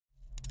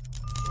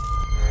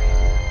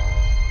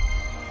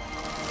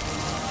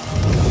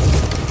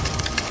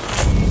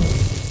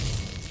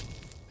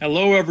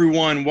Hello,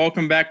 everyone.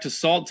 Welcome back to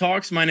SALT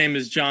Talks. My name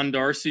is John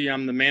Darcy.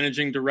 I'm the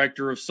managing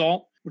director of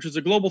SALT, which is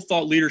a global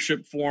thought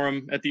leadership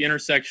forum at the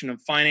intersection of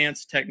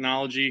finance,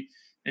 technology,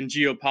 and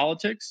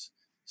geopolitics.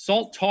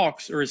 SALT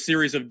Talks are a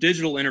series of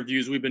digital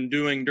interviews we've been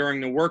doing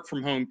during the work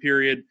from home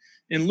period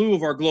in lieu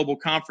of our global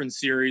conference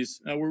series.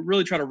 We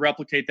really try to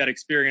replicate that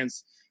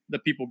experience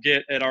that people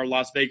get at our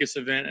Las Vegas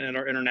event and at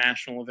our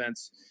international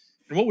events.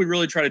 And what we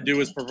really try to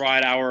do is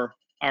provide our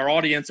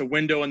audience a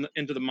window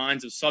into the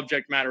minds of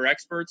subject matter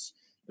experts,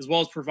 as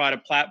well as provide a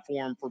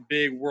platform for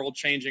big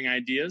world-changing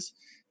ideas.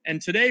 And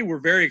today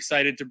we're very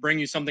excited to bring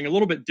you something a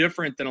little bit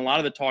different than a lot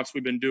of the talks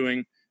we've been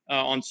doing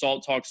on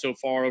SALT Talk so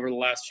far over the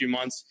last few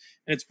months.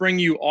 And it's bringing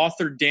you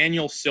author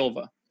Daniel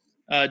Silva.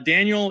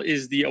 Daniel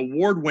is the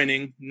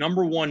award-winning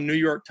 #1 New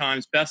York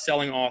Times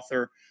best-selling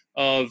author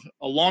of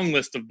a long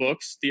list of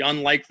books: The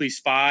Unlikely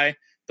Spy,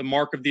 The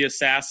Mark of the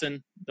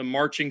Assassin, The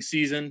Marching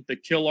Season, The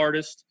Kill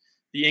Artist,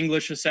 The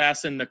English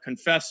Assassin, The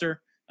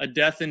Confessor, A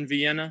Death in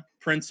Vienna,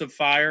 Prince of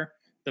Fire,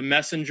 The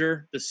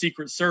Messenger, The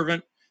Secret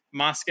Servant,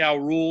 Moscow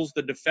Rules,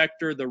 The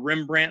Defector, The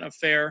Rembrandt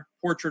Affair,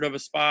 Portrait of a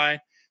Spy,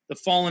 The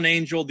Fallen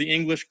Angel, The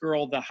English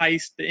Girl, The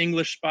Heist, The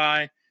English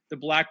Spy, The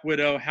Black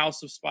Widow,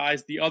 House of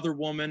Spies, The Other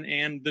Woman,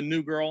 and The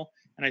New Girl.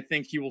 And I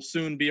think he will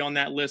soon be on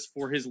that list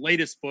for his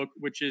latest book,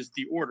 which is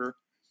The Order.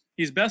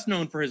 He's best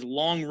known for his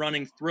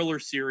long-running thriller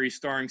series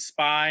starring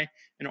spy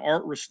and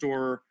art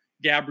restorer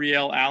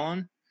Gabrielle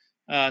Allon.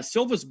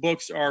 Silva's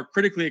books are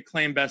critically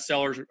acclaimed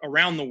bestsellers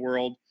around the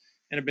world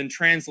and have been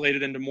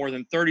translated into more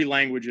than 30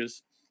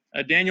 languages.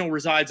 Daniel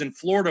resides in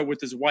Florida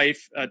with his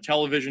wife,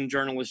 television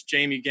journalist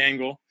Jamie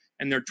Gangle,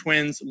 and their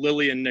twins,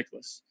 Lily and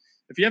Nicholas.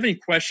 If you have any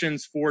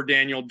questions for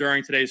Daniel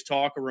during today's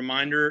talk, a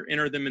reminder,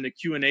 enter them in the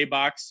Q&A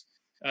box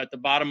at the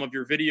bottom of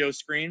your video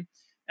screen.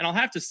 And I'll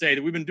have to say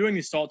that we've been doing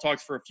these SALT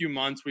Talks for a few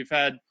months. We've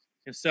had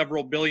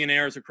several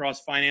billionaires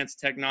across finance,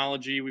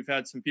 technology. We've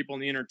had some people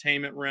in the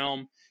entertainment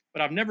realm.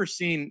 But I've never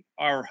seen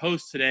our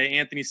host today,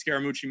 Anthony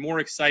Scaramucci, more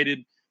excited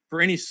for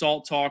any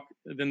SALT Talk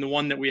than the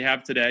one that we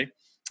have today.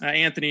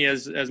 Anthony,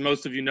 as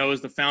most of you know,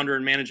 is the founder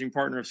and managing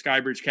partner of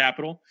Skybridge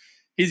Capital.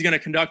 He's going to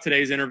conduct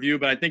today's interview,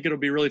 but I think it'll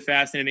be really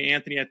fascinating.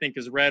 Anthony, I think,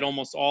 has read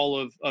almost all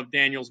of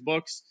Daniel's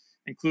books,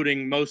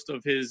 including most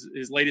of his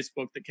latest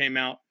book that came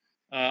out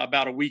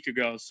about a week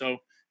ago. So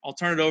I'll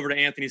turn it over to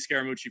Anthony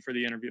Scaramucci for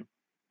the interview.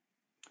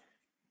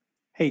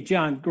 Hey,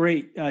 John,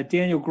 great.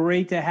 Daniel,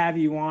 great to have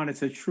you on.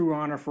 It's a true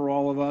honor for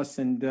all of us.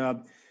 And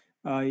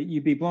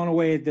you'd be blown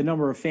away at the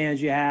number of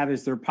fans you have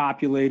as they're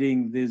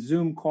populating the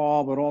Zoom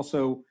call, but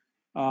also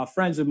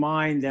friends of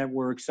mine that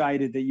were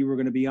excited that you were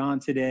going to be on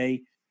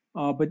today.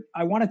 But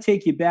I want to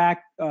take you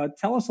back.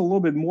 Tell us a little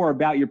bit more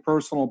about your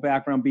personal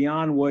background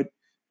beyond what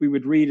we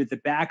would read at the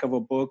back of a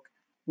book.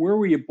 Where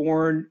were you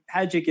born?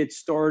 How did you get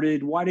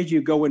started? Why did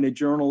you go into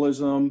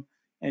journalism?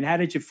 And how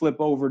did you flip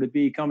over to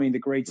becoming the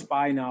great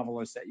spy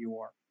novelist that you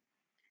are?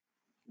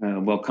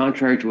 Well,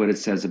 contrary to what it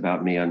says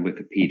about me on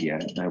Wikipedia,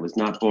 I was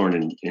not born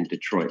in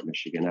Detroit,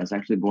 Michigan. I was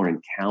actually born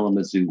in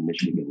Kalamazoo,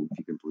 Michigan, if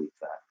you can believe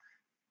that.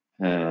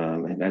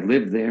 And I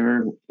lived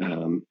there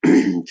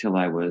until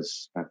I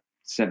was about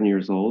 7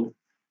 years old.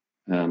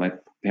 My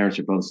parents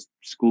are both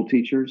school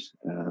teachers.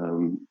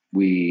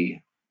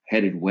 We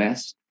headed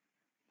west.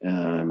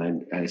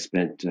 And I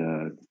spent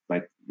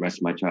my rest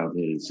of my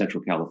childhood in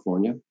Central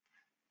California.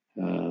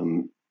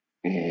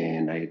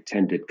 And I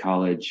attended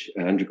college,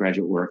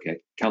 undergraduate work at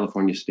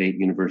California State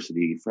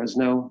University,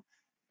 Fresno,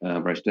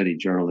 where I studied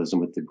journalism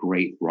with the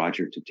great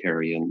Roger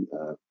Tatarian,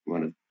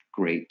 one of the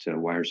great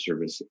wire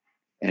service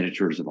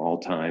editors of all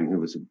time, who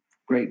was a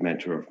great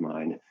mentor of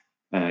mine.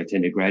 I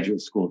attended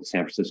graduate school at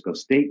San Francisco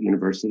State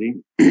University,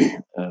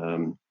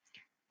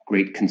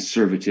 great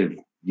conservative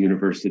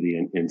university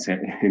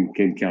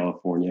in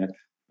California.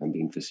 I'm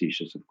being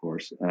facetious, of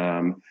course.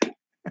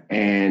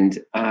 And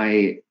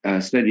I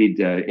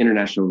studied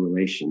international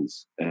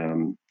relations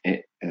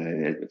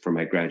for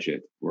my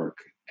graduate work.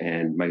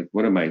 And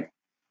one of my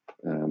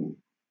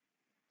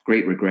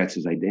great regrets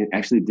is I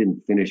actually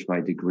didn't finish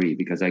my degree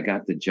because I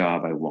got the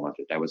job I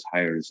wanted. I was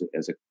hired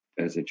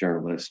as a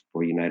journalist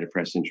for United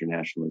Press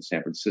International in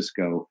San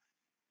Francisco.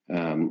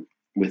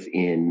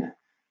 Within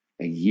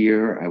a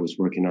year, I was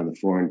working on the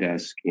foreign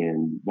desk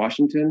in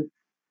Washington.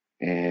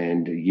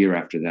 And a year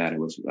after that, I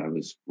was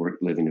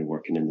living and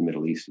working in the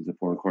Middle East as a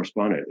foreign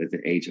correspondent at the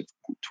age of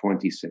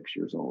 26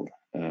 years old.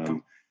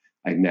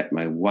 I met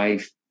my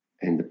wife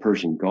in the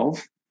Persian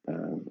Gulf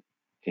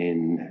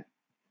in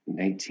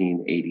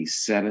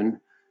 1987.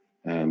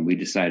 We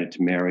decided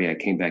to marry. I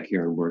came back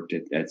here and worked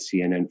at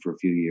CNN for a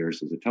few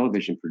years as a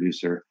television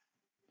producer.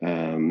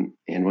 And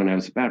when I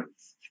was about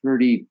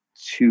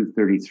 32,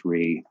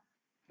 33,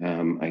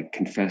 I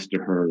confessed to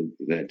her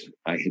that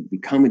I had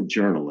become a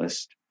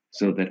journalist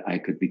so that I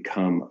could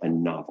become a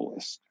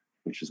novelist,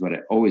 which is what I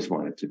always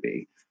wanted to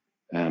be.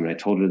 And I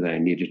told her that I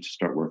needed to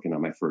start working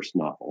on my first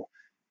novel.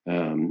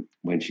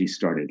 When she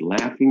started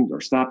laughing, or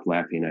stopped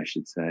laughing, I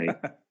should say,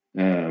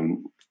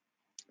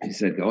 he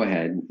said, "Go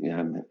ahead,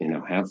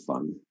 have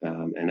fun."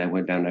 And I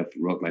went down and I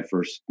wrote my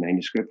first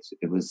manuscript.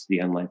 It was The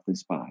Unlikely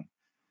Spy.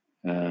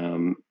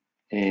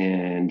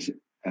 And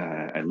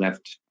I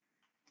left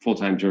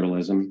full-time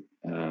journalism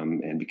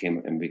and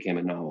became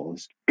a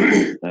novelist.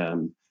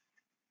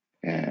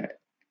 I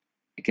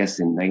guess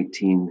in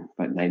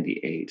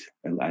 1998,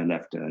 I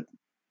left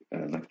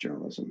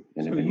journalism,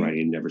 and So I've been you,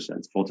 writing ever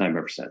since, full-time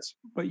ever since.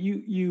 but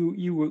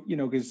you were,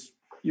 because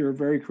you're a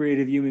very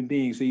creative human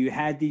being. So you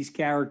had these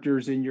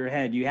characters in your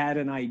head. You had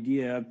an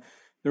idea.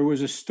 There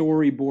was a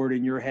storyboard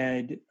in your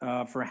head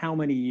for how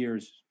many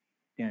years,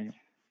 Daniel?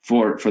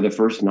 For the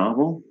first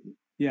novel,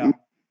 Yeah.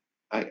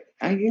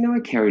 I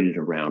carried it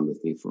around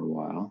with me for a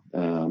while.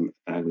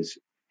 I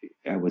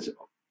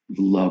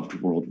loved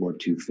World War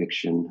II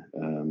fiction,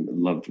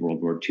 loved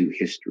World War II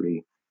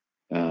history,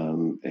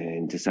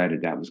 and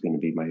decided that was going to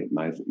be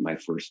my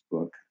first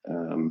book.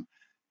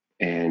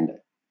 And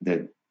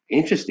the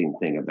interesting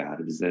thing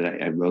about it is that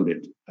I wrote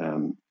it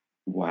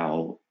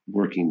while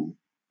working.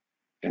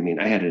 I mean,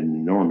 I had an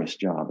enormous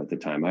job at the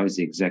time. I was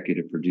the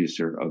executive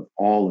producer of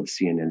all of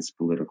CNN's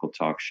political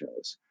talk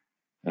shows.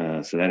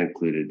 So that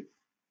included,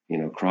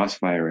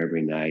 Crossfire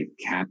Every Night,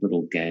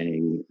 Capital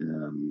Gang,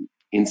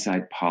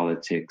 Inside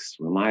Politics,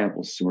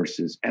 Reliable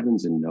Sources,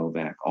 Evans and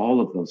Novak,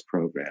 all of those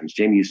programs.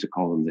 Jamie used to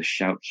call them the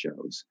shout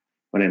shows.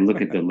 When I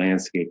look at the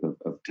landscape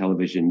of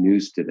television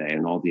news today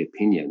and all the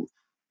opinion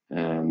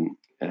that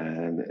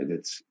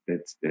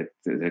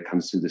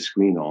comes through the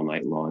screen all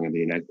night long, I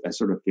mean, I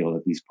sort of feel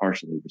that he's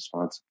partially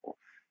responsible.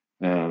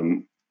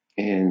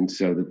 And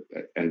so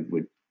I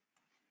would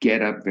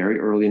get up very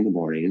early in the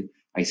morning.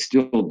 I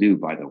still do,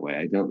 by the way.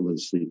 I don't really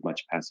sleep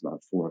much past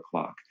about 4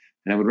 o'clock.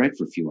 And I would write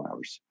for a few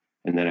hours.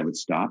 And then I would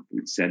stop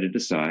and set it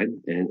aside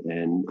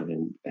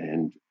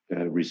and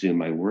resume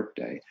my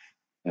workday.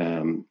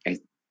 I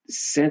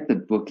sent the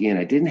book in.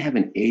 I didn't have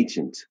an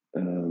agent.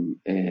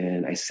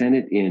 And I sent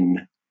it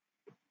in,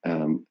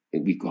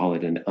 we call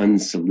it an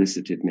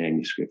unsolicited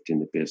manuscript in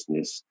the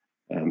business.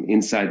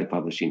 Inside the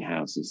publishing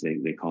houses,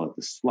 they call it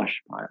the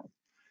slush pile.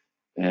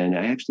 And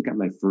I actually got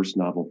my first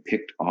novel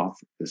picked off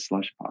the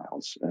slush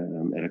piles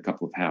at a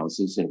couple of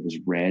houses. And it was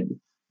read.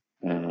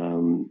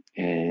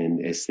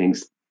 And as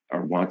things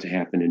are wont to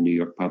happen in New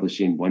York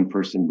publishing, one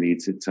person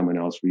reads it, someone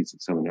else reads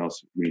it, someone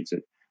else reads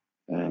it.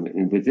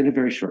 And within a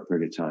very short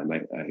period of time,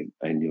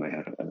 I knew I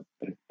had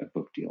a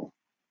book deal.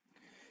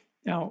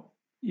 Now,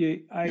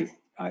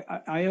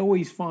 I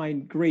always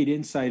find great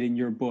insight in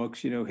your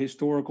books,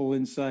 historical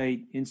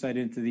insight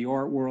into the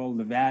art world,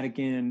 the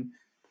Vatican,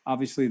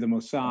 obviously the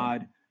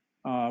Mossad.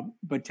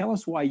 But tell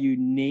us why you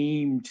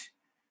named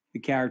the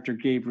character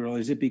Gabriel.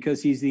 Is it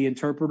because he's the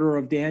interpreter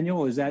of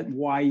Daniel? Is that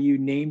why you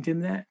named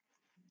him that?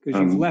 Because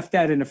you've left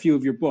that in a few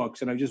of your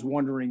books, and I'm just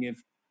wondering if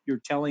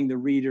you're telling the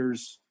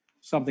readers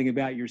something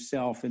about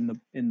yourself in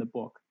the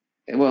book.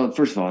 Well,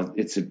 first of all,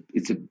 it's a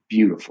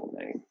beautiful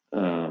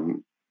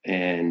name,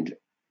 and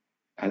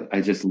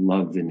I just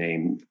love the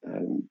name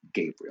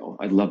Gabriel.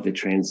 I love the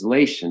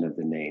translation of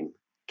the name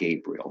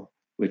Gabriel,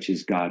 which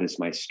is God is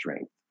my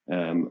strength.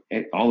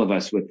 All of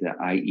us with the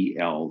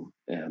IEL,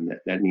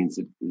 that means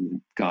that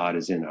God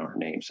is in our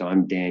name. So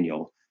I'm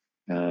Daniel.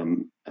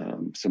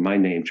 So my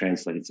name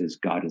translates as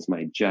God is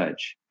my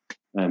judge.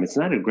 It's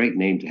not a great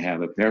name to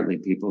have. Apparently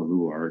people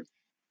who are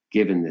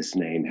given this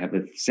name have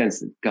a sense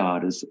that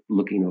God is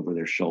looking over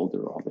their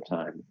shoulder all the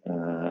time.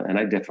 And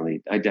I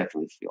definitely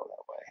feel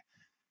that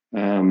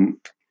way.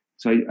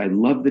 So I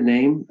love the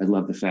name. I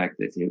love the fact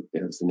that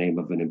it was the name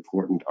of an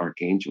important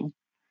archangel.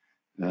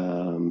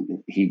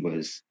 He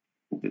was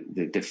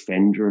the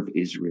defender of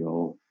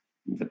Israel,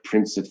 the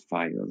Prince of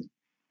Fire,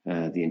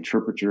 the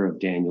interpreter of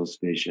Daniel's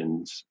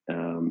visions,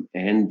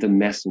 and the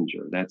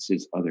messenger. That's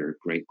his other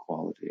great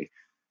quality.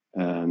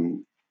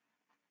 So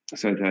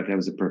I thought that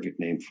was a perfect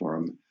name for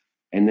him.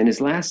 And then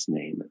his last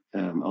name,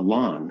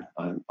 Alon,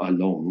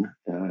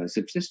 is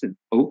just an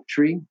oak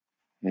tree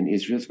in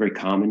Israel. It's a very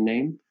common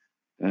name.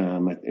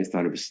 I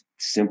thought it was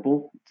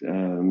simple,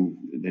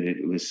 that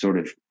it was sort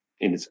of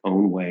in its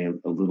own way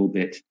a little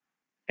bit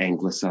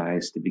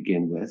anglicized to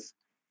begin with.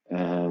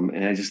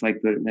 And I just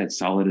like that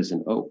solid as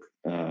an oak.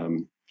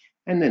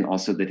 And then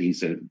also that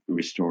he's a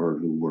restorer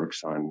who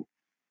works on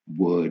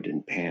wood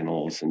and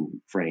panels and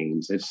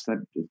frames. I just thought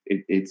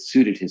it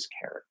suited his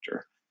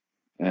character.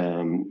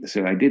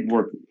 So I did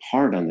work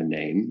hard on the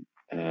name,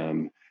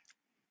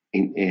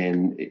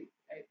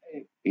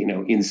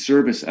 in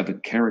service of a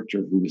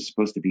character who was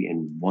supposed to be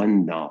in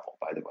one novel,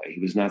 by the way.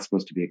 He was not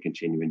supposed to be a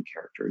continuing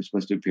character. He was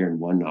supposed to appear in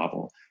one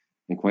novel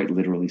and quite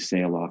literally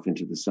sail off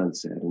into the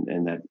sunset.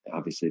 And that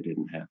obviously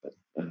didn't happen.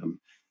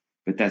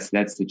 But that's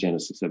the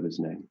genesis of his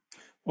name.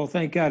 Well,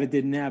 thank God it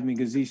didn't happen,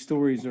 because these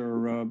stories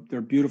are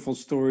they're beautiful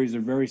stories.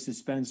 They're very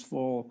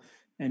suspenseful,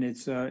 and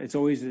it's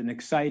always an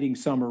exciting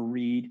summer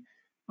read.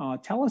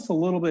 Tell us a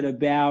little bit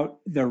about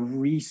the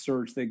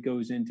research that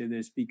goes into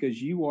this,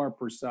 because you are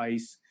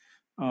precise.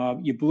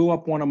 You blew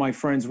up one of my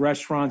friend's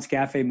restaurants,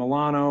 Cafe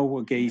Milano.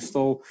 Okay,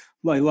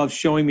 I love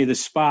showing me the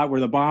spot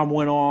where the bomb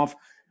went off.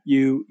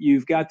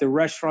 You've got the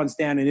restaurants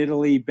down in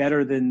Italy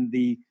better than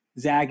the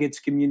Zagat's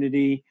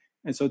community.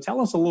 And so tell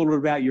us a little bit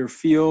about your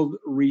field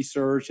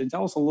research, and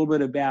tell us a little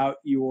bit about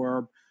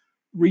your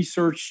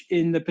research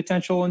in the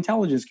potential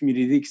intelligence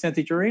community, to the extent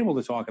that you're able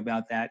to talk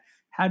about that.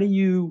 How do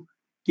you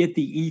get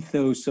the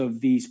ethos of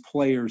these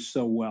players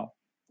so well?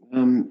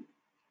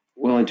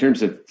 Well, in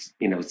terms of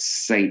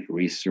site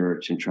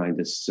research and trying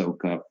to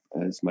soak up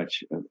as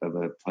much of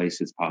a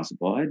place as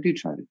possible, I do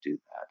try to do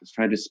that. Just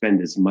try to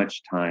spend as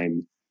much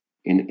time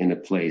in a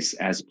place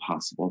as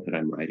possible that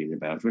I'm writing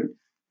about.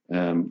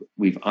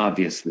 We've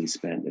obviously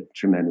spent a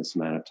tremendous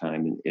amount of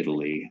time in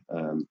Italy.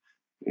 And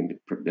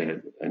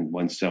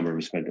one summer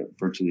we spent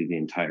virtually the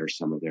entire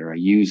summer there. I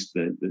used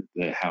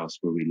the house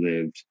where we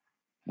lived,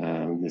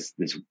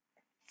 this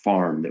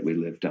farm that we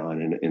lived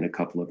on in a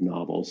couple of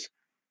novels.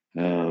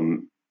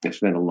 I've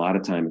spent a lot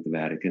of time at the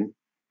Vatican.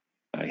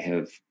 I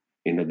have,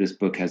 this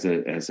book has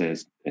a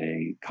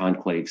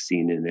conclave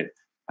scene in it.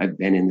 I've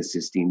been in the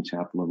Sistine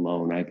Chapel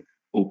alone. I've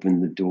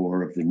opened the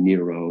door of the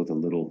Nero, the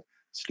little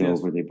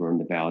stove where they burn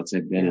the ballots.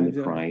 I've been in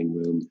the crying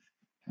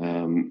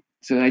room.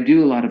 So I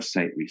do a lot of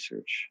site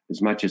research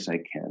as much as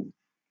I can.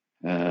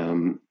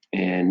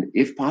 And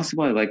if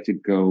possible, I like to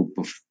go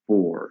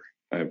before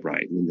I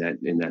write in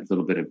that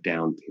little bit of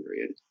down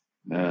period.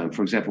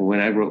 For example, when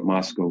I wrote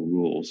Moscow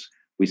Rules,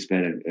 we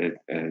spent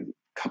a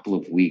couple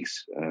of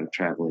weeks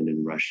traveling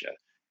in Russia.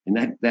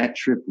 And that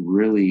trip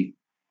really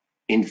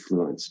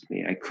influenced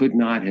me. I could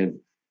not have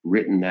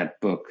written that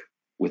book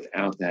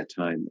without that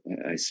time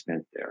I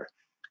spent there.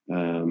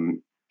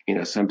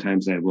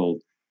 Sometimes I will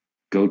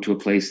go to a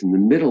place in the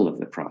middle of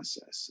the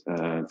process.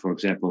 For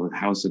example, the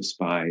House of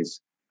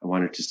Spies, I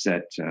wanted to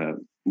set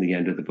the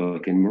end of the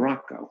book in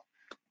Morocco.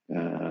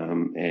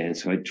 And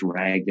so I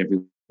dragged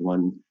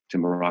everyone to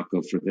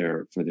Morocco for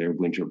their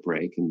winter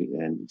break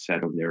and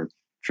sat over there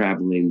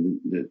traveling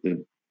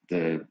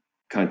the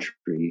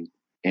country.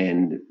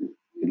 And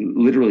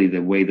literally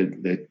the way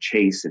that the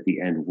chase at the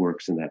end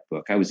works in that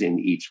book, I was in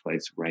each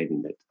place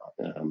writing it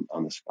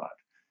on the spot.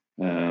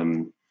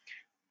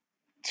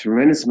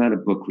 Tremendous amount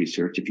of book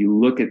research. If you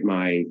look at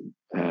my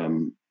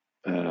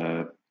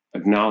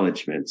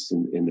acknowledgments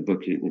in the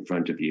book in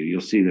front of you, you'll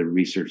see the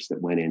research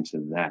that went into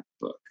that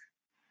book.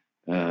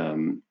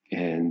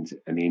 And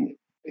I mean,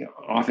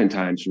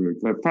 oftentimes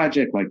for a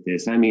project like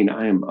this, I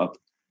am up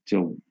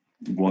till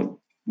one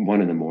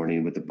in the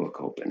morning with the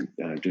book open,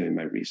 doing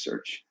my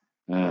research.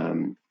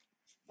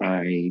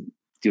 I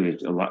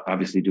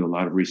obviously do a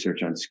lot of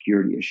research on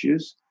security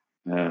issues.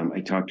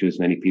 I talk to as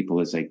many people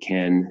as I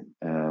can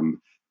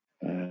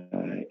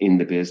in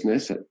the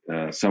business.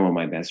 Some of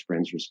my best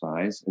friends were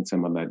spies, and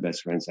some of my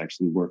best friends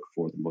actually work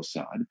for the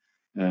Mossad.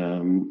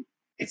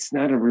 It's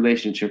not a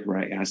relationship where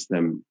I ask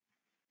them,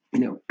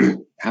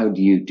 how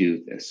do you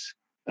do this?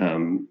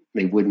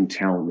 They wouldn't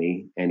tell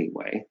me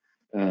anyway.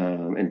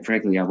 And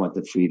frankly, I want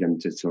the freedom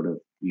to sort of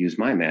use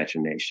my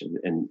imagination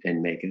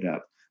and make it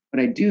up.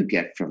 What I do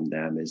get from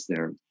them is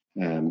their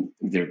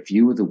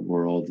view of the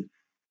world,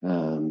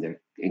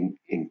 their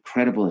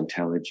incredible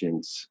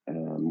intelligence,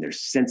 their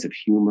sense of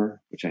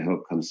humor, which I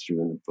hope comes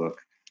through in the book.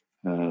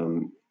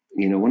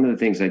 One of the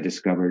things I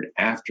discovered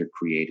after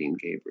creating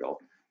Gabriel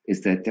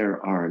is that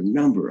there are a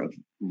number of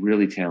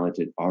really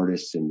talented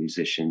artists and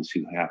musicians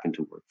who happen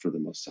to work for the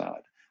Mossad.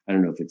 I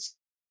don't know if it's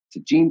a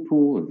gene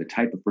pool or the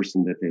type of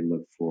person that they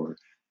look for,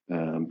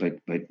 but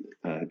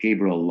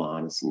Gabriel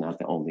Allon is not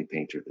the only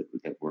painter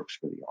that works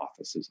for the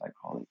office, as I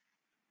call it.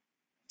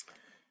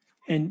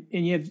 And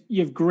you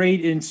have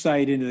great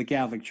insight into the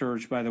Catholic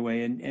Church, by the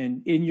way.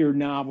 And in your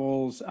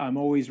novels, I'm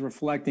always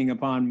reflecting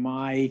upon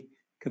my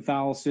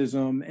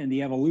Catholicism and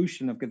the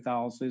evolution of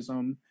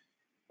Catholicism.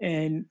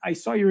 And I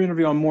saw your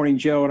interview on Morning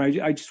Joe,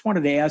 and I just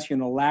wanted to ask you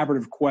an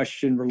elaborative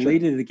question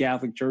related to the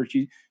Catholic Church.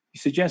 You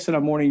suggested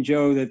on Morning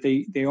Joe that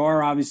they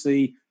are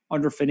obviously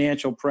under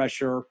financial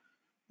pressure,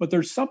 but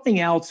there's something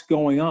else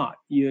going on.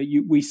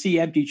 We see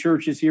empty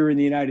churches here in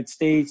the United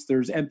States.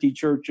 There's empty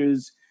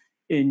churches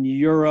in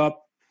Europe.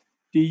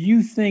 Do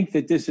you think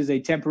that this is a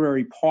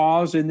temporary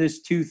pause in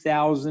this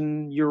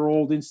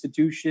 2,000-year-old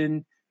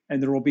institution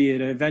and there will be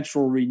an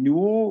eventual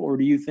renewal? Or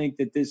do you think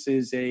that this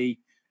is a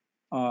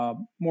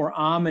more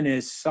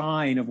ominous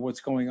sign of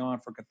what's going on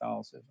for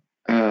Catholicism?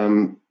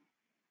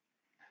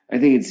 I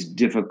think it's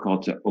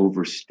difficult to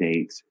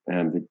overstate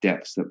the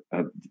depths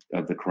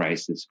of the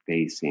crisis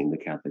facing the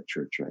Catholic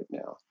Church right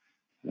now.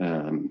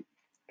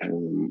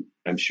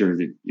 I'm sure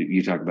that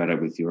you talk about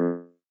it with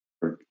your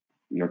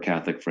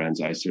Catholic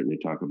friends. I certainly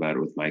talk about it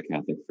with my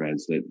Catholic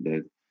friends, that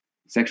the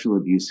sexual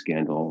abuse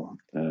scandal,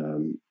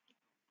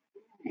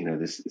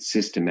 this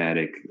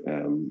systematic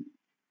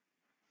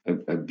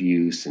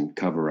abuse and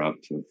cover up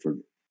for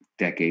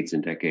decades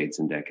and decades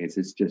and decades,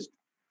 it's just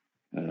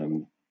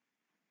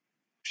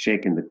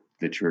shaken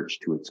the church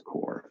to its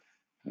core.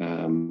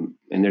 And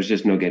there's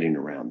just no getting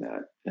around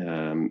that.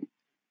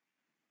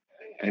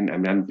 And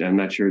I'm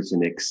not sure it's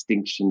an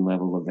extinction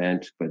level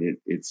event, but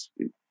it's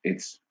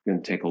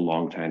going to take a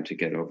long time to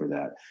get over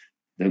that.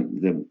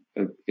 The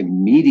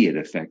immediate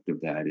effect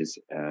of that is,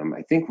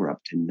 I think we're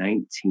up to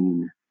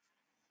 19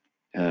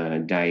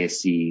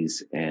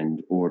 dioceses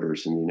and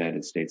orders in the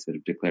United States that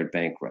have declared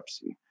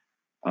bankruptcy.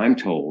 I'm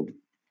told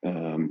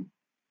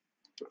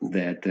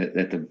that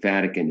the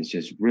Vatican is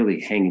just really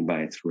hanging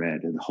by a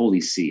thread, and the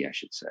Holy See, I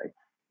should say,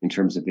 in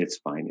terms of its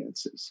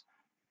finances.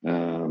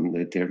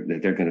 That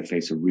they're going to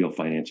face a real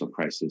financial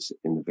crisis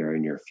in the very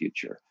near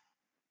future.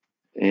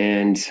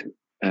 And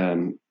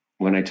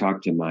when I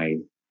talk to my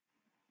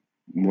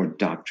more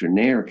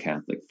doctrinaire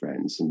Catholic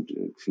friends and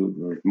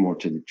who are more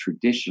to the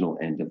traditional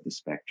end of the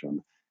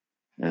spectrum,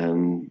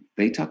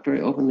 they talk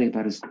very openly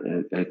about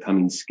a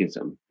coming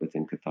schism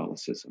within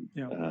Catholicism.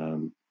 Yeah.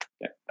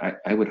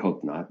 I would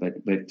hope not, but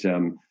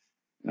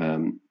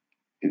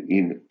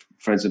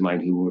friends of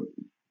mine who were,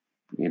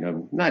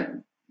 not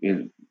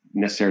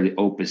necessarily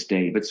Opus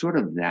Dei, but sort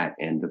of that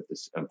end of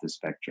the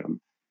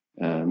spectrum,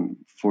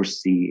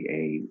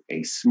 foresee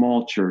a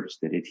small church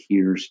that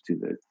adheres to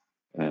the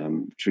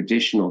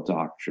traditional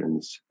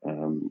doctrines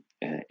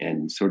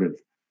and sort of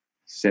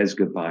says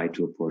goodbye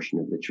to a portion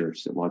of the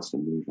church that wants to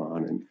move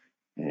on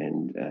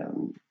and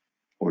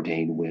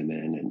ordain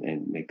women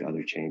and make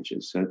other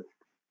changes. So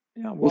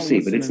we'll see,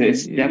 but it's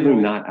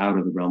definitely not out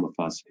of the realm of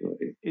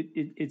possibility.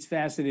 It's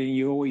fascinating.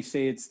 You always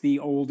say it's the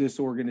oldest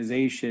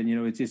organization.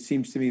 It just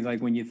seems to me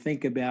like when you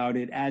think about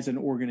it as an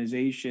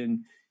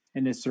organization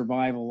and its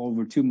survival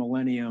over 2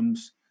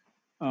 millenniums,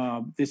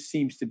 this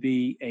seems to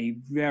be a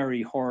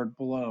very hard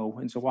blow.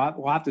 And so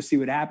we'll have to see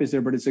what happens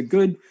there. But it's a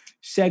good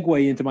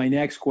segue into my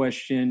next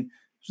question.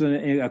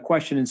 It's a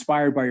question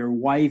inspired by your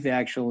wife,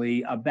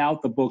 actually,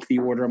 about the book, The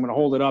Order. I'm going to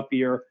hold it up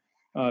here.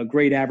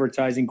 Great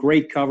advertising,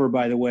 great cover,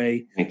 by the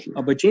way. Thank you.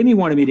 But Jamie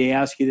wanted me to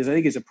ask you this. I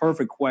think it's a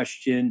perfect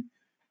question.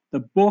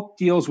 The book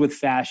deals with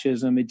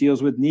fascism. It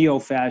deals with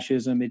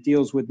neo-fascism. It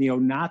deals with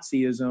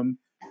neo-Nazism.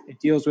 It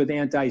deals with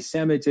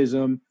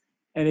anti-Semitism.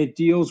 And it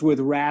deals with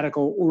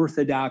radical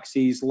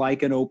orthodoxies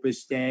like an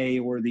Opus Dei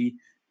or the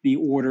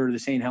Order, the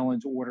St.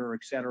 Helens Order,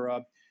 et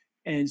cetera.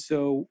 And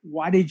so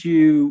why did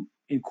you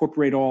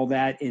incorporate all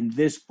that in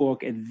this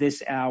book at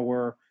this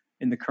hour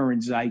in the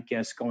current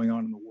zeitgeist going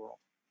on in the world?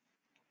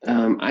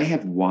 I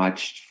have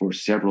watched for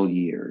several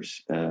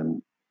years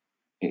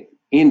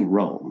in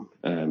Rome,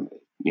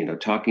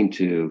 talking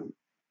to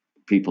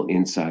people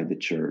inside the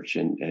church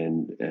and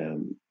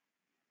in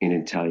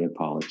Italian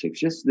politics,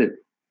 just that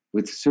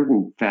with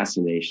certain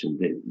fascination,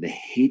 the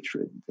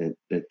hatred that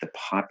the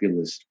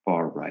populist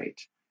far right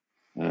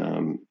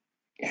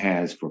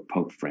has for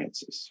Pope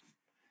Francis.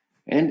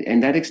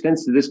 And that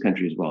extends to this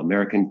country as well.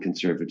 American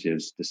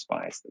conservatives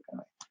despise the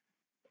guy.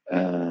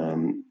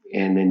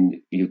 And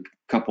then you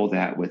couple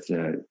that with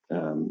the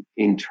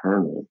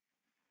internal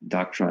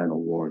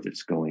doctrinal war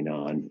that's going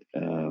on.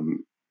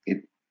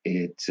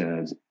 It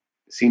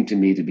seemed to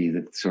me to be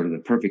the sort of the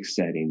perfect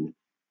setting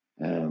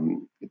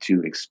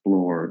to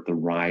explore the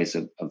rise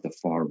of the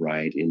far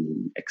right in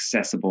an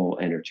accessible,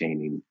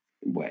 entertaining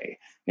way,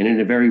 and in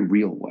a very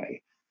real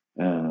way.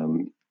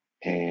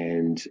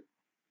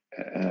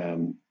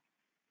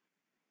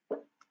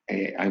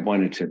 I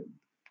wanted to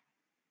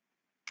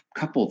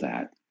couple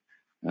that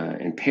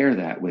and pair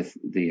that with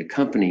the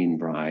accompanying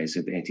rise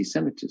of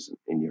anti-Semitism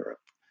in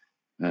Europe,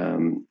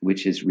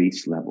 which has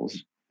reached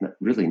levels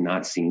really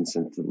not seen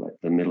since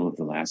the middle of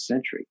the last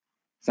century.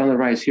 It's on the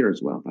rise here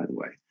as well, by the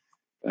way.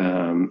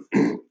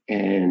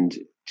 And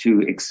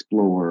to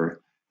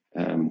explore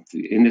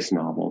in this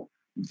novel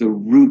the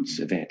roots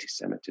of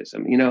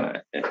anti-Semitism.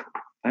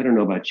 I don't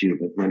know about you,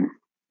 but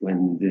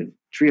when the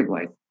Tree of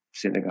Life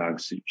synagogue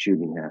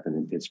shooting happened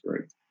in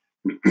Pittsburgh,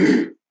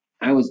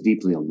 I was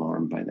deeply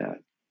alarmed by that.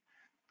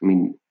 I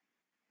mean,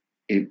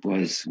 it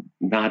was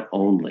not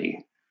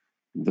only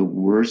the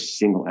worst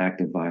single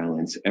act of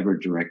violence ever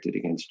directed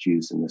against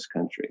Jews in this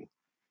country,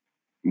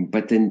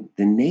 but then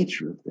the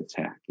nature of the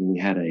attack. And we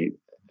had a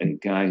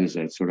guy who's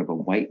a sort of a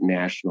white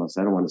nationalist,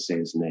 I don't want to say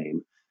his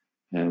name,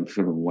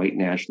 sort of white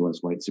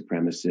nationalist, white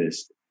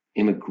supremacist,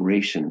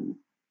 immigration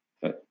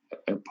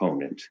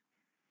opponent.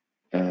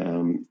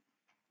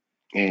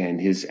 And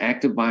his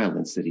act of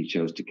violence that he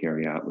chose to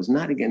carry out was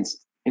not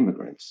against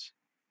immigrants,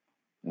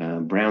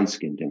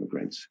 brown-skinned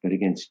immigrants, but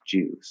against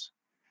Jews.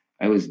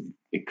 I was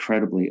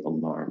incredibly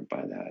alarmed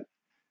by that.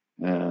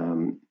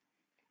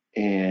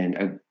 And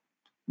I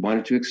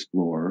wanted to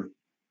explore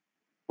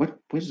what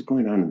is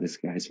going on in this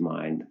guy's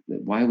mind.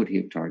 Why would he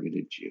have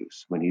targeted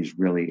Jews when he's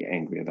really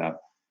angry about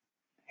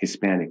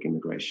Hispanic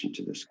immigration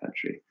to this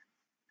country?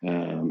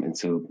 And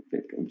so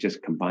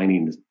just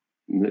combining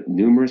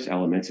numerous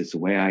elements, it's the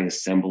way I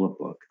assemble a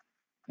book.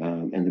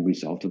 And the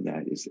result of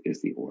that is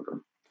The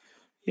Order.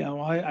 Yeah,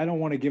 well, I don't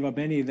want to give up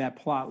any of that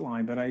plot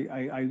line, but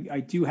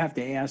I do have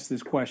to ask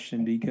this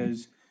question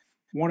because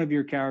one of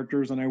your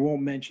characters, and I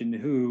won't mention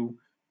who,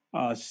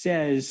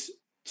 says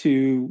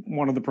to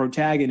one of the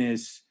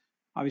protagonists,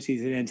 obviously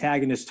the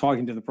antagonist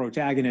talking to the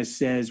protagonist,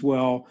 says,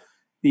 well,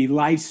 the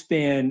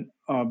lifespan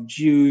of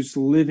Jews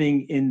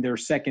living in their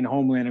second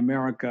homeland,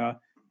 America,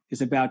 is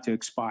about to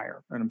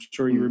expire. And I'm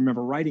sure you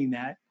remember writing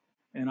that.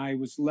 And I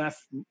was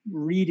left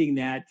reading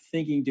that,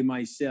 thinking to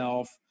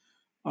myself,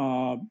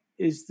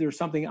 is there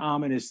something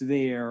ominous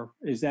there?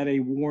 Is that a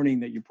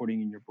warning that you're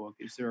putting in your book?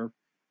 Is there,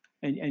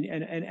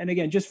 and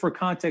again, just for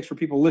context for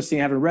people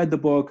listening, haven't read the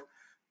book,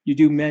 you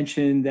do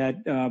mention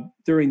that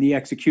during the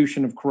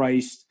execution of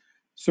Christ,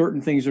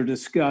 certain things are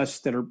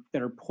discussed that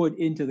are put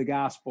into the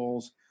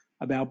Gospels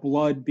about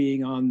blood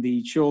being on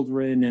the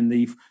children and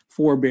the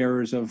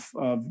forebearers of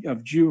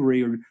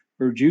Jewry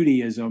or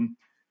Judaism,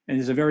 and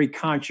it's a very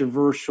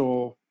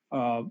controversial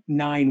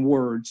 9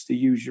 words, to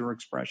use your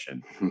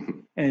expression.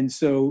 And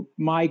so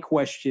my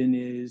question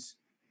is,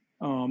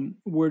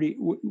 where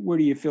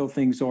do you feel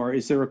things are?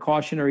 Is there a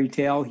cautionary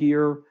tale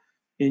here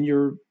in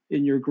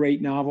your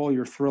great novel,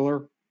 your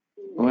thriller?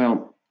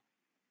 Well,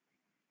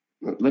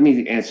 let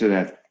me answer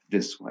that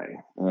this way.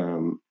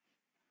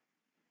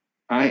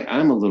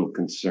 I'm a little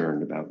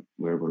concerned about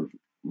where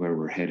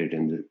we're headed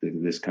in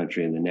this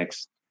country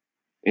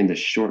in the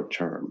short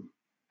term.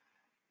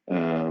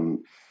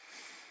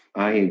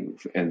 I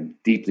am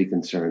deeply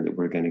concerned that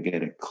we're going to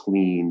get a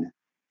clean,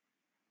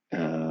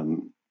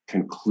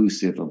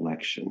 conclusive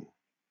election.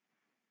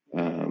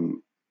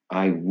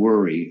 I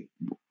worry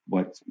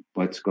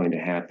what's going to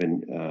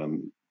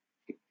happen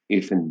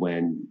if and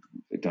when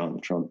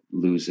Donald Trump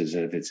loses,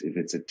 and if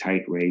it's a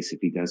tight race.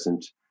 If he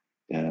doesn't,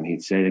 he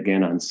said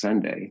again on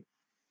Sunday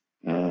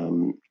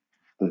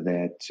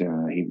that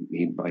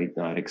he might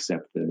not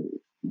accept the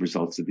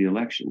results of the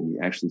election. He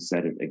actually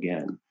said it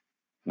again.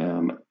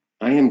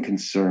 I am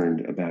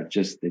concerned about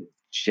just the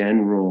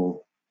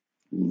general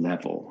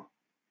level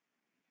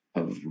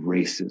of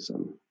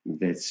racism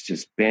that's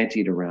just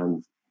bantied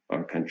around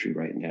our country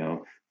right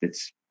now,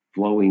 that's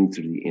flowing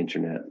through the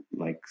internet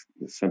like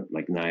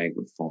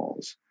Niagara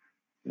Falls,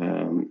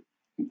 and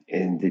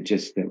the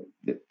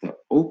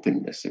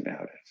openness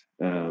about it.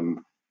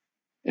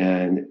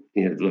 And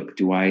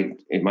look,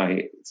 am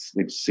I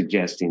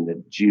suggesting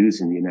that Jews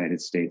in the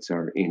United States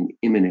are in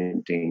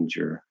imminent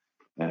danger?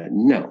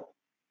 No.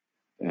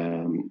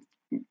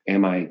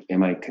 Am I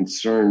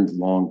concerned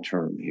long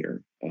term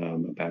here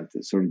about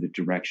the sort of the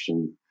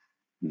direction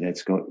of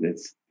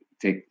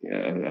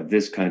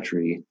this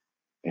country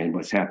and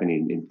what's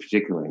happening in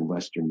particular in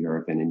Western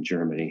Europe and in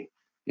Germany?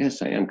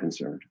 Yes, I am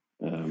concerned.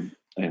 I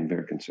am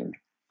very concerned.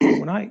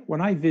 When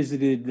I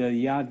visited the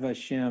Yad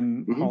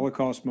Vashem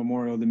Holocaust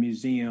Memorial, the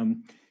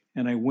museum,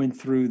 and I went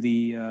through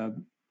the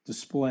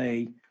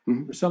display,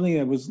 there's something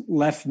that was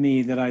left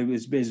me that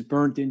was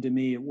burnt into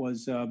me. It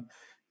was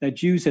that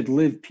Jews had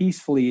lived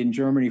peacefully in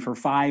Germany for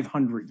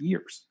 500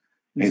 years.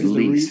 At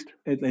least.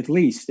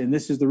 And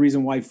this is the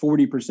reason why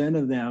 40%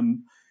 of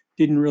them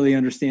didn't really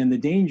understand the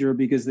danger,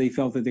 because they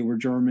felt that they were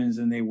Germans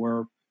and their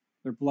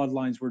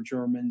bloodlines were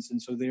Germans.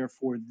 And so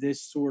therefore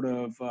this sort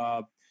of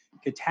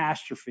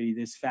catastrophe,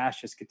 this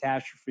fascist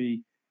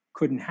catastrophe,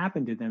 couldn't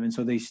happen to them. And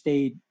so they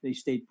stayed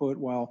put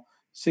while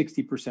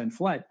 60%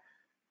 fled.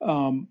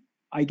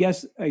 I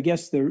guess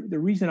the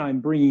reason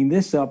I'm bringing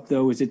this up,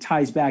 though, is it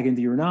ties back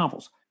into your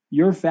novels.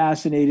 You're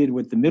fascinated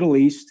with the Middle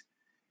East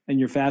and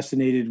you're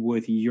fascinated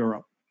with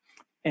Europe.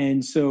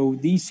 And so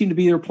these seem to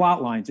be their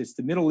plot lines. It's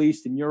the Middle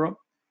East and Europe.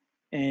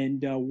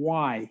 And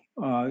why?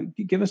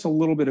 Give us a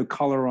little bit of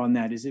color on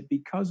that. Is it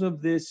because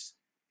of this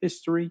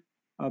history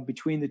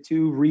between the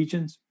two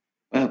regions?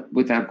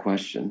 Without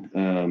question.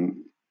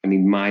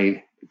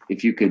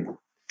 If you could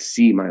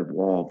see my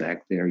wall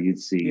back there, you'd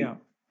see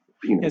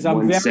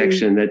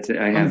section that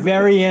I have. I'm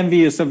very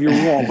envious of your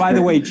wall. By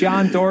the way,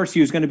 John Darcy,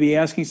 who's going to be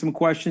asking some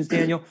questions,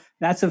 Daniel,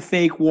 that's a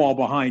fake wall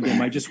behind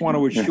him. I just want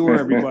to assure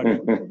everybody.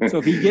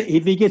 So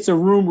if he gets a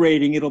room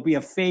rating, it'll be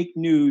a fake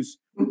news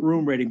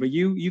room rating. But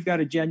you've got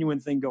a genuine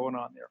thing going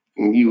on there.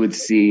 You would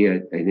see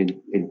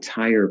an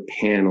entire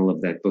panel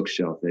of that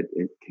bookshelf that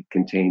it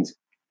contains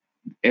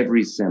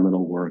every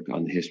seminal work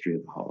on the history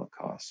of the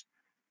Holocaust,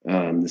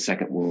 the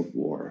Second World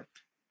War,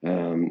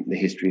 the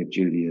history of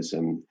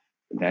Judaism.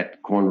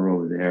 That corner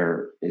over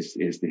there is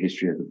the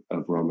history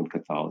of Roman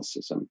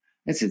Catholicism.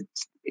 It's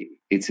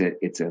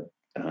a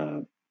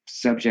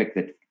subject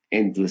that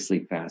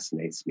endlessly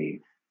fascinates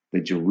me.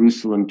 The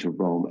Jerusalem to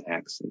Rome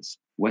axis,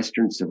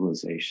 Western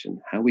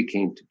civilization, how we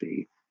came to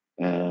be,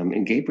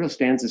 and Gabriel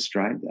stands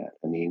astride that.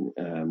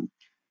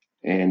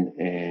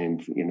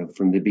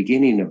 From the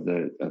beginning of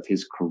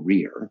his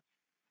career,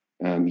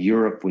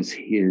 Europe was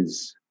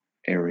his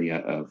area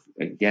of.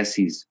 Yes,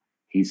 he's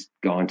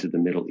gone to the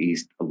Middle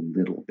East a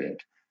little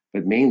bit,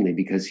 but mainly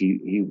because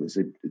he was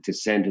a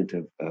descendant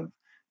of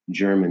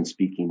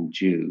German-speaking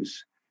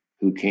Jews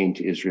who came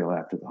to Israel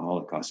after the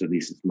Holocaust, at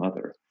least his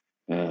mother.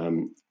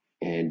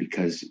 And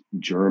because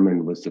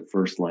German was the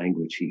first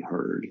language he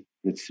heard,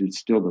 it's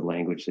still the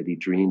language that he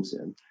dreams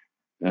in.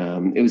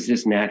 It was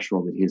just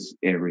natural that his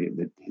area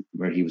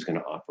where he was going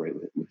to operate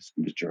with was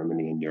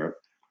Germany and Europe.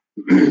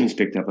 He's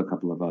picked up a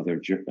couple of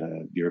other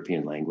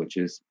European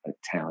languages,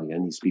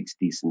 Italian. He speaks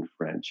decent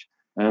French.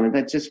 And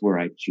that's just where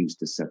I choose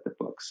to set the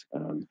books.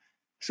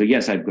 So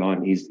yes, I've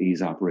gone.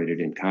 He's operated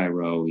in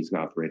Cairo. He's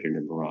operated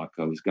in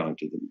Morocco. He's gone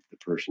to the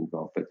Persian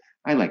Gulf. But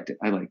I like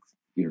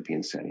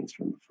European settings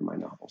for my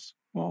novels.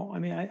 Well,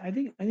 I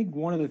think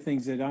one of the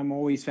things that I'm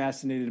always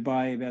fascinated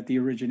by about the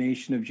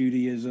origination of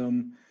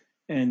Judaism,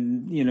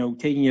 and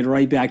taking it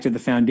right back to the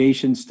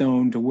foundation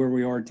stone to where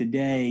we are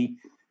today,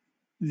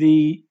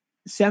 the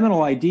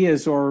seminal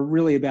ideas are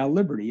really about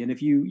liberty. And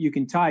if you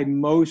can tie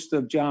most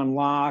of John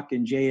Locke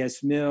and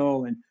J.S.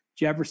 Mill and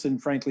Jefferson,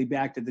 frankly,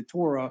 back to the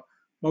Torah,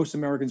 most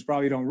Americans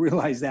probably don't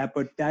realize that,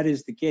 but that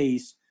is the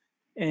case.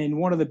 And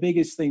one of the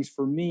biggest things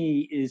for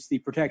me is the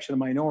protection of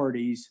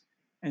minorities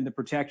and the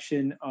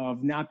protection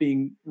of not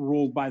being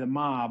ruled by the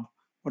mob,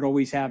 but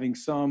always having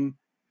some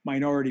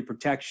minority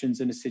protections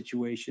in a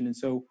situation. And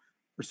so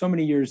for so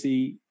many years,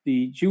 the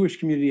Jewish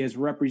community has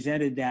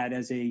represented that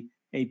as a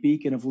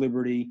beacon of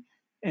liberty.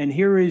 And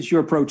here is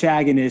your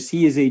protagonist.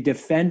 He is a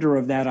defender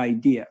of that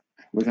idea.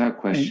 Without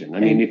question.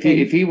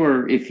 If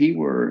he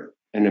were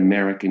an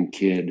American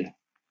kid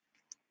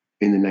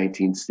in the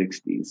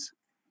 1960s,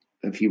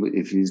 if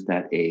he's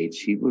that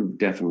age, he would have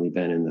definitely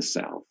been in the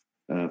South,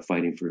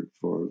 fighting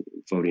for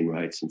voting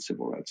rights and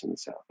civil rights in the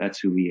South. That's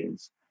who he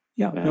is.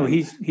 Yeah, no,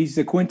 he's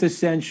the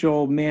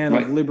quintessential man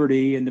of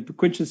liberty and the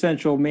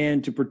quintessential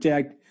man to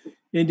protect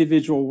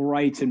individual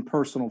rights and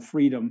personal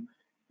freedom.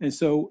 And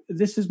so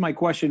this is my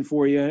question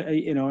for you.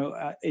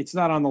 It's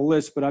not on the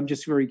list, but I'm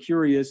just very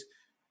curious.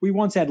 We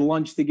once had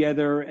lunch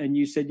together, and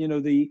you said,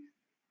 the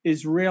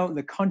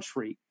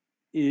country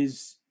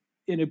is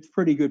in a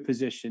pretty good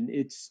position.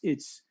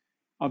 It's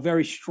a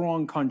very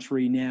strong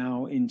country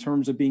now in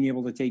terms of being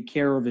able to take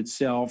care of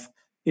itself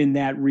in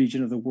that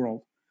region of the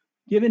world.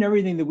 Given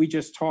everything that we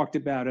just talked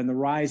about and the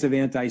rise of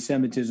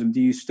anti-Semitism, do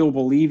you still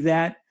believe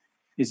that?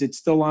 Is it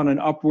still on an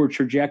upward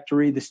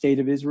trajectory, the state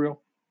of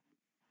Israel?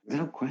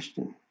 Without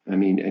question.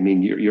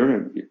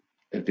 You're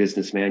a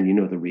businessman. You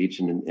know the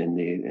region and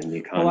the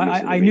economy.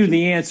 Well, I knew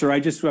the answer. I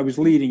was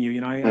leading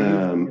you. I knew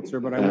the answer,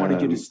 but I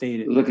wanted you to state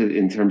it. Look at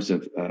in terms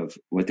of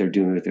what they're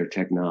doing with their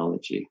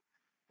technology,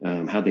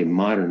 how they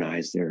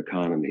modernize their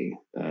economy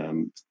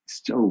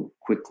so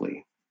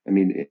quickly.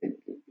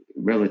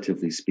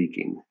 Relatively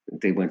speaking,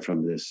 they went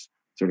from this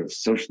sort of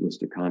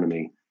socialist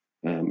economy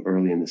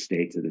early in the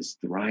state to this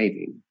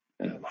thriving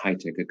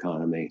high-tech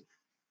economy.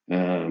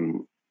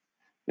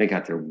 They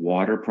got their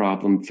water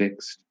problem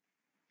fixed.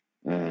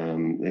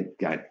 They've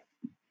got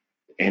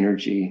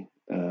energy,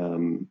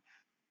 and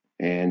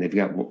they've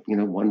got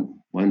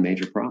one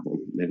major problem.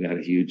 They've got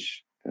a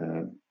huge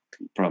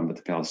problem with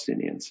the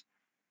Palestinians,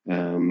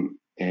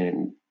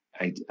 and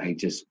I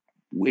just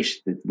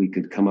wish that we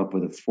could come up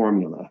with a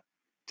formula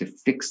to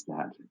fix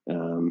that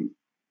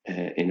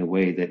in a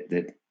way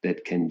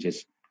that can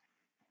just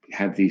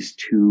have these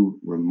two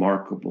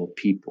remarkable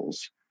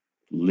peoples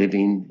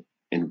living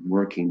and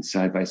working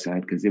side by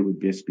side, because it would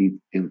be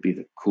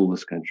the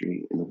coolest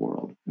country in the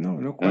world.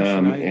 No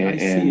question. I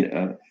see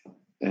it.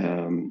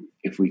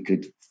 If we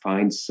could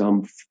find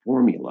some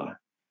formula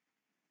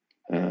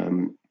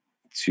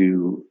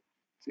to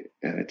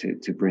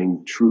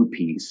bring true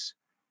peace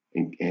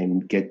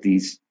and get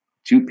these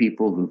two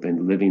people who've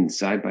been living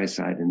side by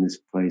side in this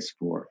place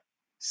for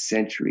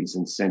centuries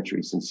and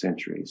centuries and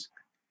centuries,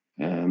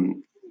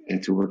 and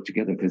to work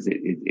together, because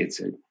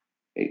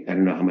I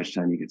don't know how much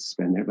time you get to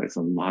spend there, but it's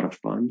a lot of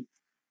fun.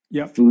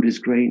 Yeah, food is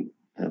great,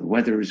 the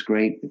weather is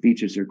great, the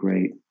beaches are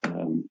great,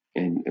 and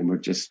we're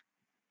just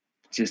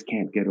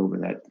can't get over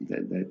that.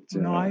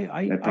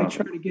 I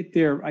try to get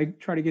there. I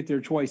try to get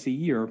there twice a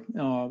year,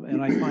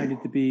 and I find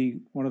it to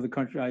be one of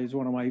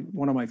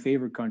my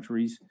favorite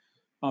countries.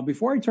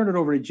 Before I turn it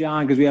over to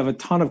John, because we have a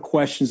ton of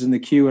questions in the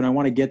queue, and I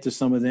want to get to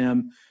some of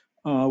them.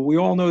 We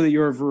all know that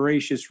you're a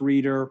voracious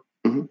reader.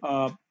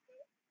 Mm-hmm.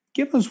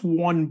 Give us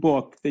one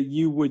book that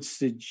you would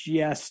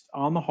suggest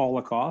on the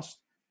Holocaust,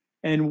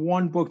 and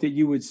one book that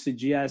you would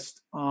suggest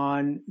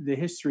on the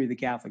history of the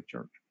Catholic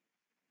Church.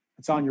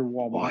 It's on your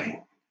wall. Boy.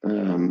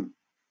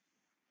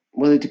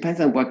 Well, it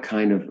depends on what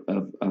kind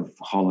of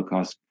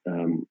Holocaust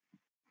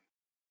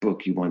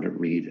book you want to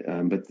read.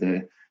 But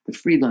the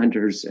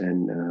Friedlanders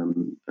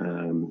and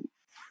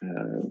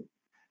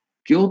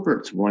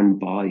Gilbert's one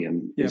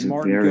volume is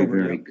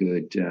very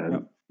good.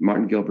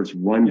 Martin Gilbert's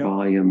one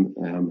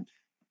volume.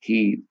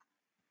 He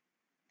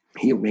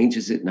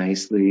arranges it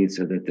nicely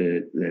so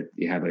that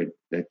you have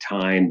the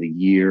time, the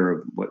year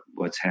of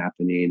what's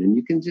happening, and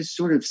you can just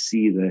sort of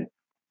see the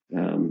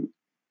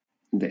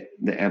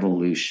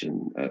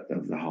evolution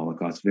of the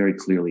Holocaust very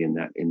clearly in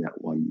that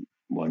one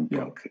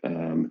book.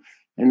 And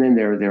then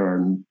there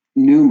are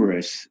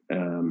numerous.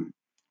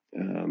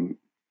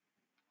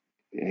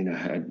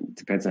 It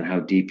depends on how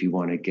deep you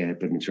want to get,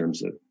 but in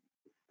terms of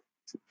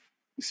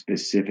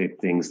specific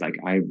things, like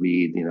I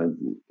read,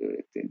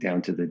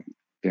 down to the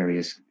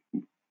various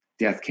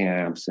death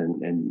camps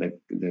and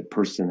the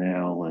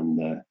personnel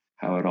and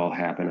how it all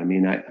happened.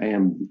 I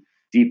am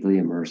deeply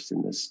immersed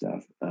in this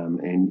stuff,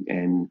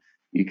 and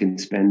you can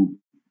spend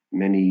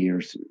many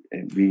years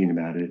reading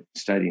about it,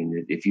 studying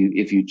it, if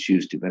you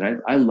choose to. But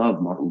I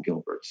love Martin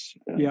Gilbert's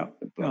book.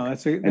 I'm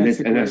sorry.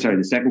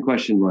 The second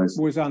question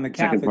was on the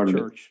Catholic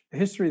Church, the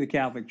history of the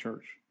Catholic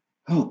Church.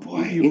 Oh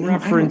boy! You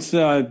reference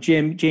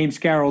James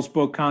Carroll's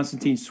book,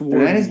 Constantine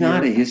Sword. That is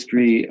not a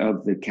history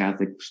of the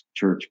Catholic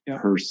Church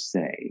per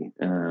se.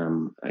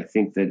 I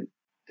think that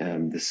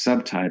the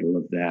subtitle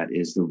of that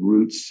is the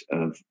roots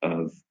of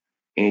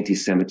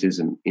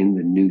anti-Semitism in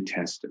the New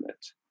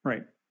Testament.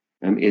 Right.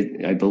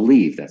 I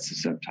believe that's the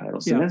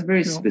subtitle. So Yeah, that's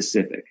very no.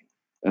 specific.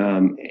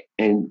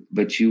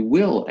 But you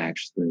will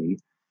actually,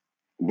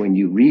 when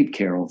you read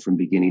Carol from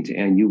beginning to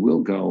end, you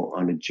will go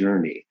on a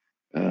journey.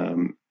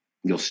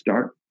 You'll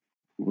start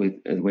with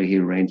the way he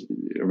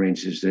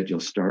arranges that. You'll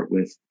start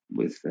with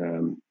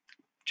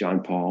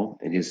John Paul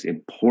and his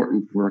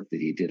important work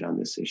that he did on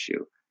this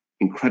issue,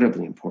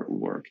 incredibly important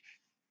work,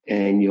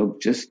 and you'll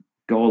just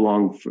go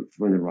along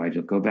from the ride.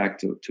 You'll go back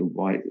to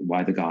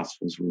why the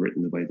Gospels were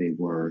written the way they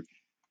were,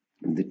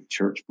 the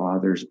Church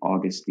Fathers,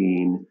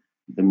 Augustine,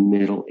 the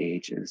Middle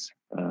Ages.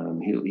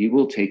 He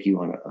will take you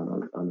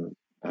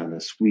on a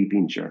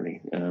sweeping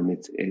journey.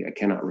 I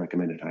cannot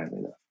recommend it highly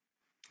enough.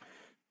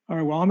 All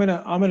right. Well,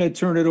 I'm gonna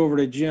turn it over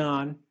to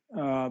John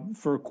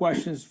for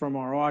questions from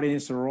our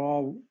audience. They're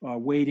all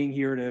waiting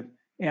here to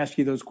ask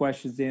you those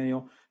questions,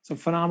 Daniel. It's a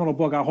phenomenal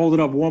book. I'll hold it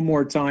up one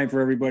more time for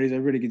everybody so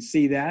everybody can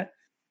see that.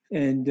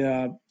 And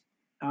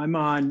I'm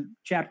on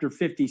chapter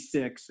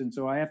 56, and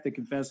so I have to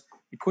confess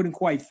I couldn't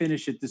quite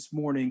finish it this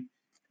morning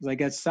because I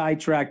got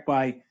sidetracked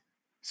by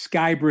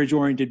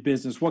Skybridge-oriented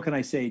business. What can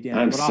I say, Daniel?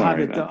 I'm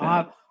sorry about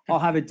that. I'll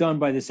have it done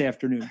by this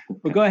afternoon.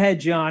 But go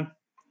ahead, John.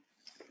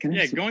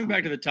 Yeah, going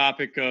back to the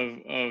topic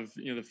of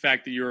the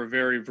fact that you're a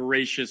very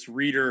voracious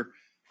reader,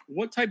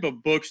 what type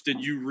of books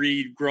did you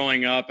read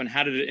growing up, and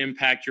how did it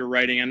impact your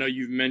writing? I know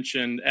you've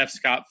mentioned F.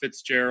 Scott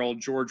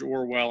Fitzgerald, George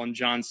Orwell, and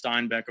John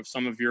Steinbeck as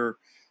some of your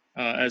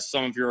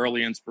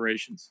early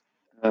inspirations.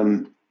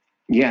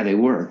 Yeah, they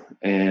were,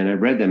 and I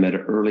read them at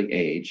an early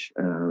age.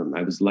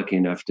 I was lucky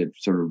enough to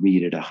sort of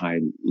read at a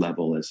high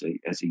level as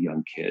a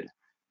young kid.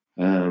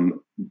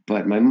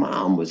 But my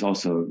mom is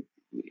also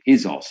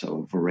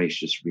a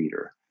voracious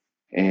reader.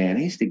 And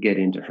I used to get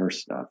into her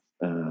stuff,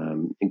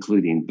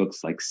 including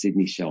books like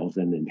Sidney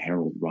Sheldon and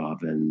Harold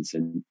Robbins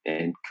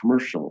and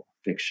commercial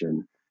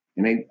fiction.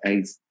 And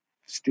I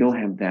still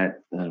have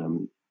that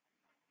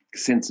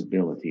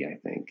sensibility, I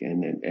think.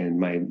 And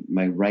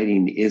my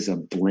writing is a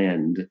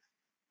blend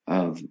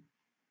of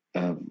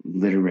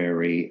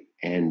literary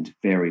and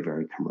very,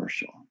 very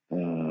commercial.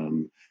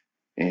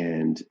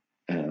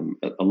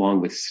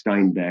 Along with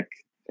Steinbeck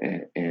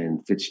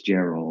and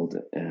Fitzgerald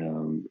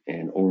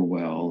and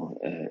Orwell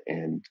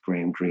and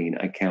Graham Greene,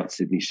 I count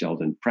Sidney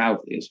Sheldon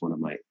proudly as one of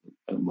my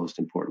most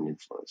important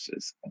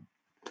influences.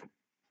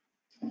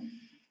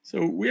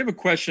 So we have a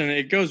question.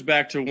 It goes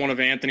back to one of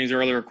Anthony's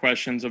earlier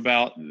questions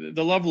about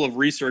the level of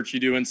research you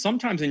do. And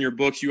sometimes in your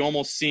books, you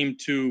almost seem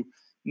to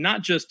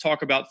not just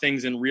talk about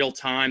things in real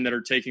time that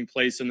are taking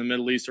place in the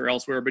Middle East or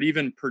elsewhere, but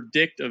even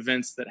predict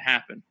events that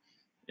happen.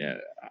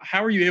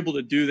 How are you able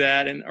to do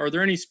that? And are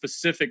there any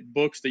specific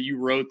books that you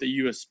wrote that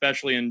you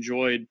especially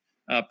enjoyed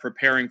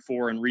preparing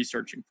for and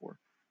researching for?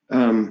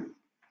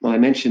 Well, I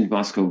mentioned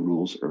Moscow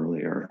Rules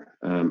earlier.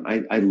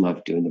 I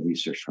love doing the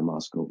research for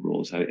Moscow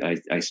Rules.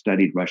 I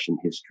studied Russian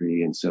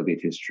history and Soviet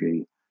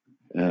history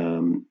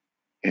in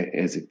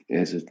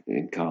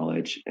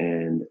college,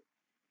 and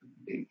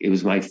it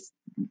was my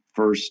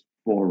first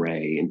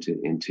foray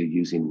into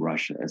using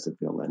Russia as a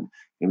villain.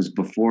 It was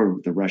before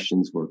the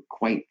Russians were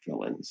quite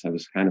villains. I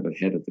was kind of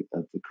ahead of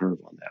the curve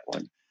on that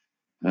one.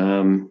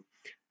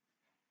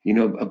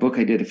 A book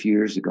I did a few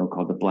years ago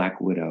called The Black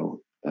Widow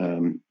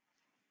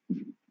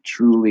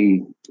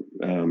truly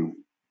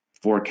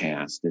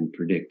forecast and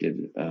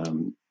predicted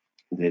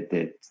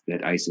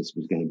that ISIS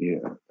was going to be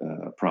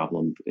a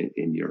problem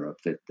in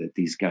Europe. That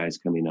these guys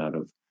coming out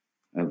of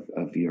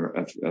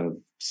Europe, of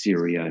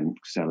Syria and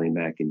settling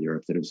back in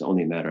Europe, that it was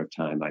only a matter of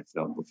time, I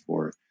felt,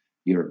 before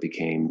Europe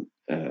came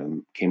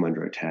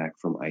under attack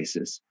from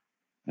ISIS.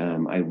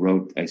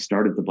 I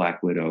started The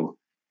Black Widow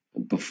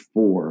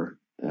before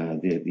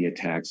the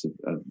attacks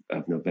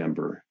of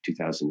November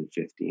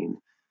 2015.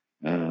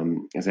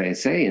 As I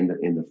say in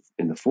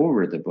the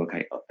foreword of the book,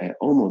 I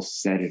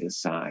almost set it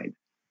aside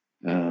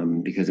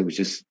because it was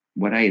just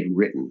what I had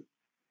written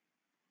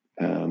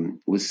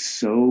was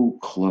so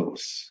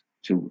close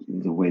to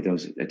the way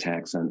those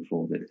attacks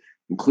unfolded,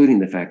 including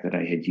the fact that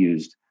I had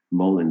used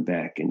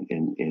Molenbeek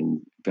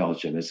in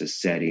Belgium as a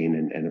setting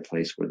and a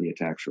place where the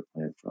attacks were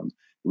planned from.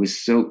 It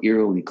was so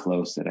eerily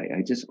close that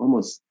I just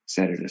almost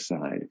set it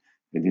aside.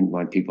 I didn't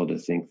want people to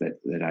think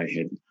that I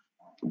had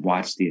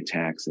watched the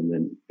attacks and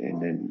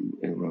then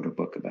wrote a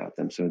book about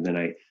them. So then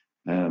I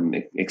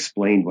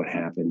explained what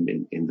happened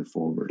in the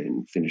foreword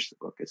and finished the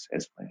book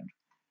as planned.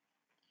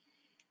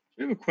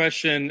 We have a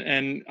question,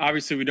 and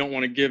obviously we don't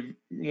want you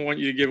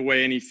to give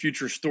away any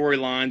future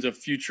storylines of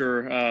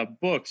future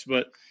books,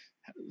 but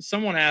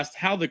someone asked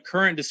how the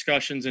current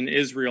discussions in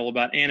Israel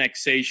about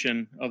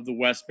annexation of the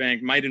West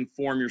Bank might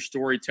inform your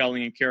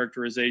storytelling and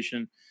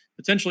characterization,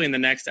 potentially in the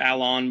next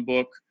Alon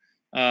book,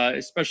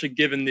 especially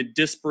given the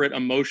disparate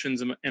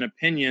emotions and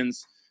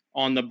opinions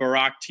on the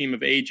Barak team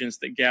of agents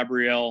that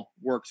Gabrielle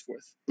works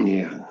with.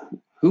 Yeah.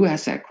 Who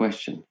asked that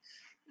question?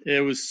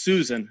 It was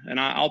Susan, and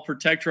I'll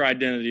protect her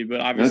identity,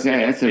 but obviously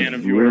okay, that's a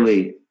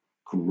really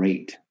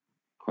great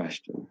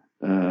question.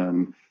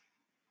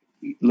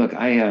 Look,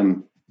 I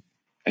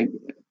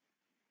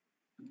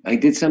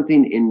did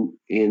something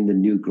in The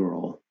New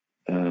Girl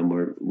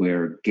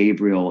where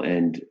Gabriel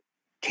and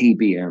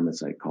KBM,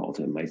 as I called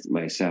him,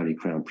 my Saudi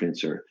crown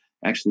prince, are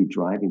actually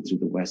driving through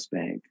the West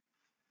Bank.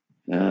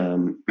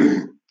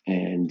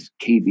 And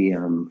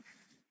KBM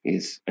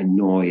is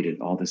annoyed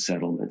at all the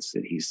settlements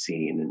that he's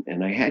seen.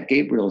 And I had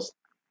Gabriel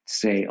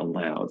say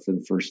aloud for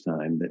the first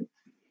time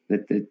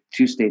that the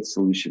two-state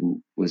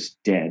solution was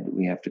dead.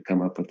 We have to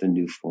come up with a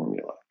new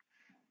formula.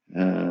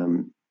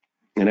 And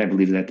I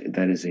believe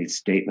that is a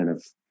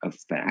statement of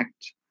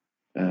fact,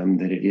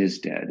 that it is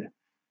dead.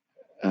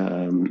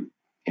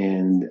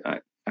 And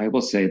I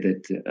will say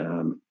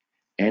that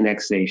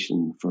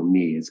annexation for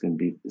me is going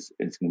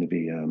to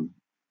be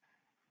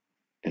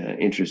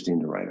interesting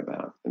to write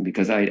about,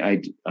 because I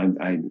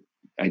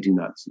do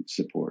not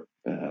support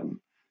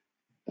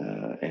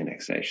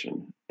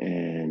annexation,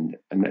 and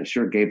I'm not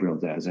sure Gabriel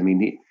does. I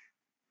mean,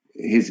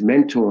 his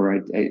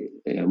mentor,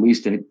 we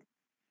used to,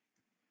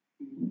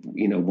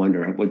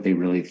 wonder what they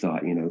really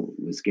thought.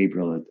 Was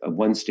Gabriel a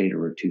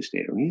one-stater or a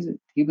two-stater?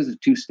 He was a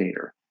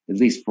two-stater, at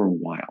least for a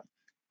while.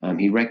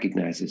 He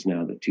recognizes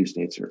now that two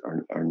states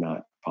are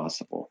not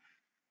possible,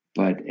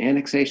 but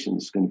annexation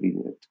is going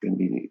to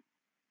be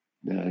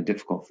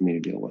difficult for me to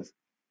deal with.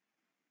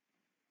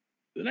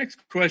 The next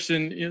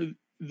question,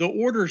 the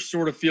Order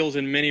sort of feels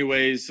in many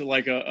ways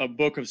like a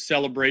book of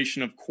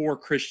celebration of core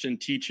Christian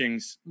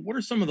teachings. What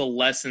are some of the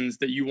lessons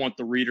that you want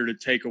the reader to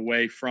take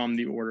away from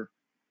the Order?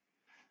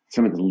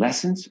 Some of the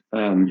lessons?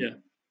 Yeah.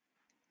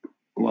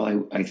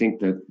 Well, I think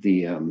that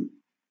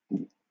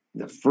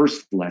the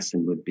first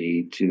lesson would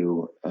be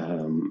to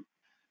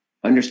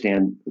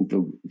understand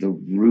the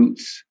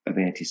roots of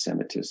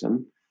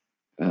anti-Semitism,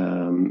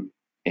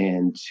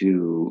 and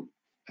to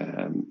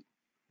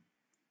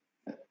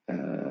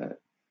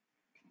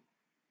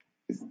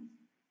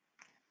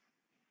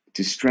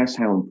stress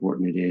how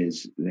important it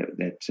is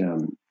that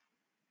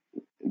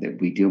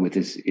we deal with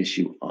this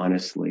issue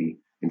honestly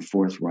and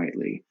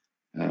forthrightly,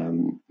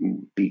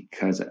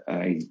 because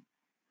I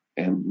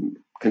am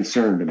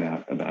concerned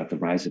about the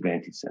rise of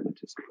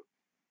anti-Semitism.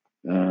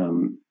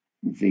 I'm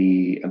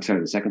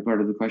sorry, the second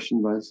part of the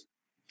question was?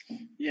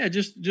 Yeah,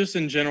 just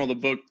in general, the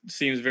book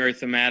seems very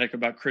thematic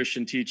about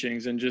Christian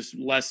teachings and just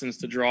lessons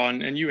to draw,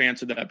 and you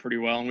answered that pretty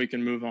well, and we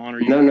can move on.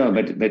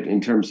 But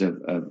in terms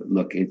of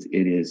look, it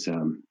is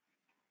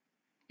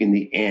in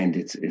the end,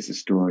 it's a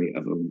story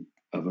of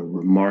a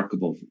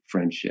remarkable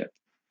friendship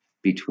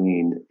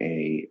between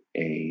a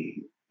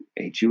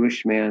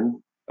Jewish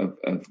man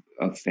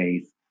of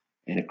faith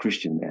and a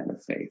Christian man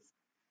of faith,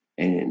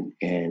 and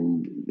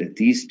that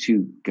these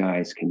two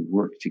guys can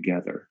work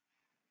together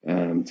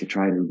to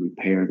try to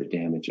repair the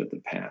damage of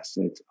the past.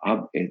 So it's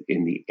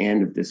in the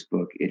end of this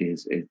book,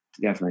 it's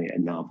definitely a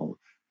novel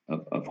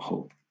of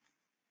hope.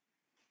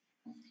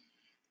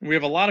 We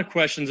have a lot of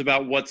questions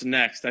about what's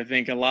next. I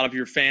think a lot of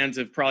your fans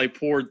have probably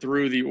poured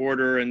through the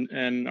Order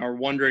and are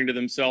wondering to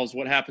themselves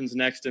what happens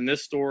next in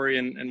this story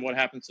and what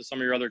happens to some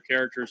of your other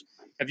characters.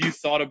 Have you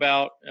thought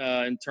about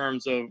in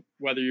terms of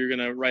whether you're going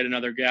to write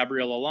another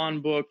Gabriel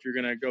Allon book, you're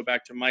going to go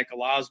back to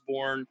Michael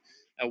Osborne,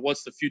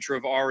 what's the future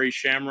of Ari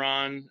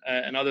Shamron,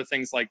 and other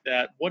things like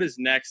that? What is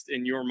next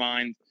in your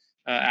mind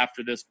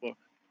after this book?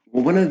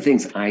 Well, one of the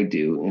things I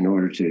do in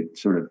order to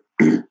sort of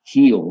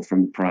heal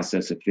from the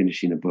process of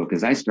finishing a book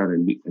is I start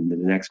the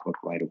next book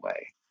right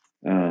away.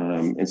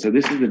 And so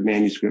this is the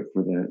manuscript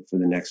for the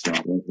next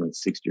novel, the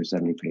 60 or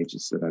 70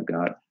 pages that I've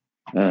got.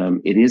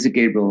 It is a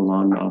Gabriel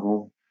Allon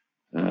novel.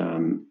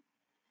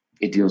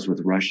 It deals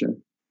with Russia,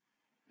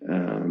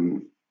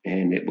 and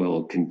it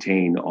will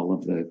contain all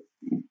of the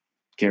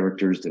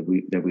characters that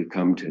we've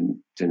come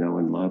to know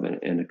and love,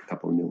 and a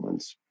couple of new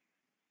ones.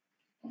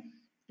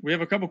 We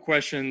have a couple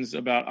questions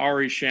about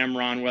Ari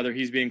Shamron, whether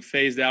he's being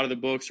phased out of the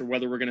books or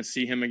whether we're going to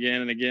see him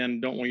again. And again,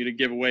 don't want you to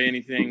give away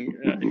anything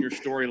in your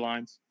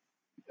storylines.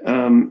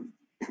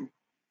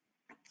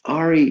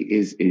 Ari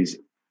is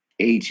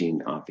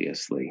aging,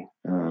 obviously,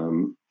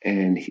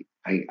 and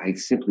I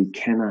simply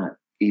cannot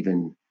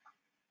even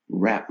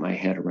wrap my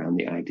head around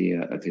the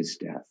idea of his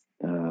death.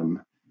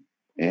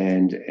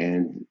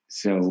 And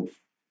so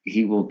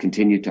he will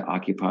continue to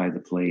occupy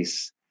the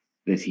place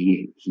that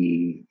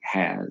he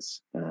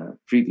has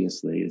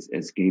previously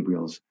as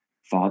Gabriel's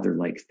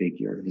father-like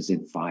figure, his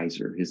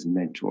advisor, his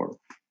mentor.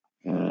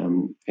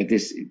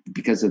 This,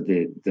 because of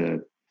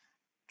the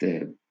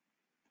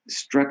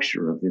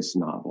structure of this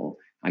novel,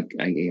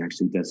 he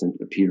actually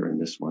doesn't appear in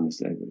this one.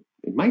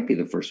 It might be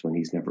the first one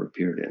he's never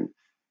appeared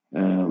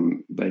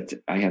in, but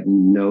I have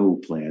no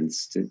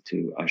plans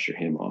to usher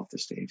him off the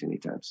stage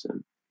anytime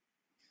soon.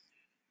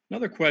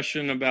 Another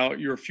question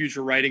about your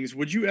future writings.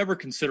 Would you ever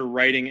consider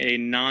writing a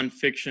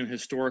nonfiction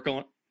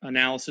historical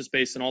analysis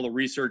based on all the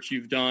research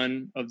you've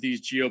done of these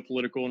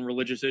geopolitical and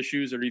religious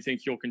issues, or do you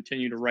think you'll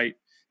continue to write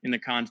in the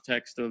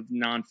context of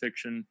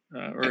nonfiction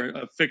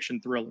or fiction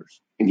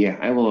thrillers? Yeah,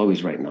 I will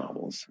always write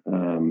novels.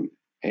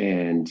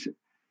 And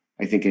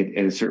I think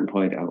at a certain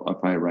point, I'll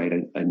probably write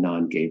a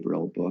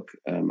non-Gabriel book.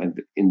 I'm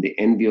in the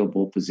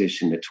enviable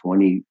position at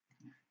 20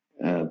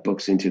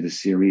 books into the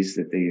series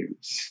that they're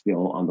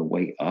still on the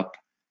way up.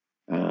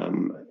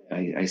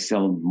 I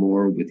sell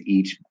more with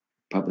each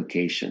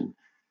publication.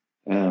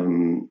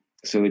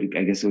 So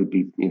I guess it would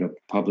be,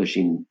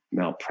 publishing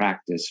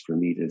malpractice for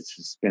me to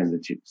suspend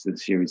the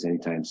series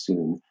anytime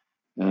soon.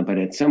 But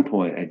at some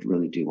point, I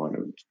really do want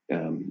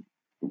to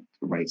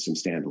write some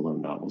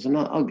standalone novels, and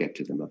I'll get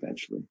to them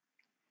eventually.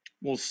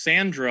 Well,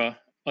 Sandra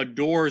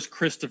adores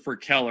Christopher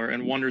Keller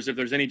and wonders if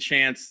there's any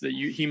chance that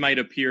he might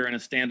appear in a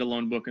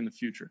standalone book in the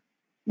future.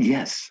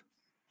 Yes.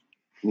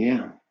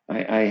 Yeah.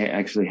 I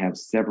actually have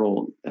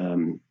several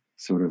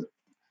sort of,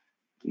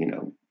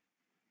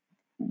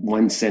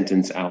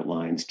 1-sentence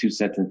outlines,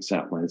 2-sentence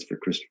outlines for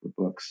Christopher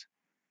books.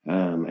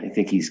 I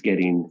think he's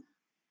getting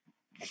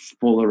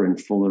fuller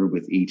and fuller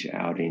with each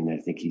outing.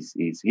 I think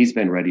he's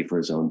been ready for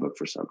his own book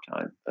for some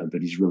time,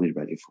 but he's really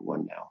ready for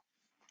one now.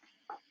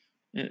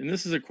 And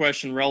this is a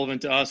question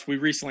relevant to us. We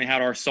recently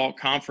had our SALT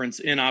conference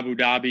in Abu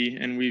Dhabi,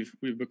 and we've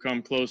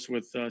become close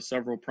with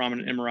several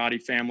prominent Emirati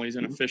families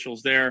and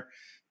officials there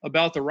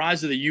about the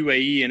rise of the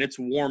UAE and its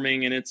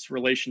warming and its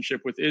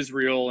relationship with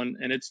Israel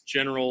and its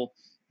general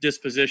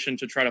disposition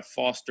to try to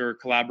foster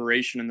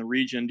collaboration in the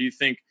region. Do you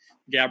think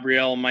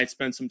Gabriel might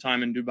spend some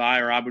time in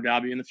Dubai or Abu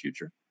Dhabi in the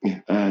future?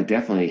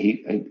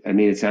 Definitely. I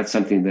mean, it's not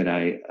something that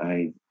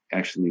I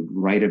actually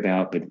write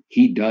about, but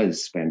he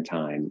does spend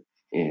time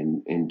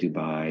in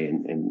Dubai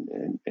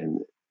and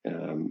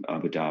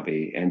Abu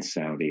Dhabi and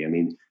Saudi. I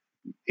mean,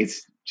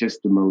 it's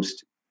just the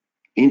most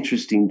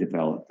interesting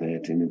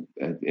development and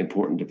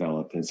important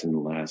developments in the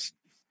last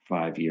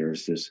 5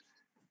 years. This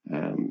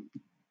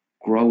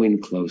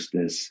growing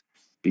closeness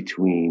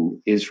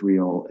between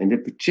Israel and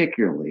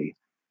particularly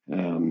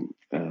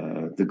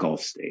the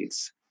Gulf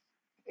states.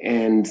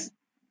 And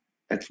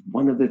that's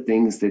one of the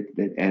things that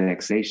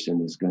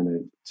annexation is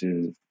going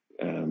to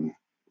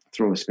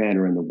throw a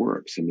spanner in the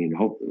works. I mean,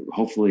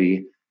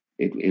 hopefully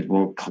it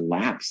won't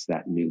collapse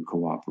that new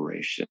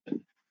cooperation.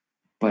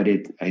 But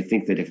I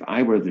think that if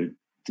I were the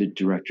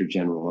Director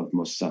General of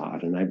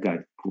Mossad, and I've got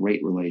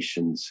great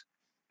relations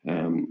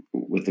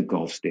with the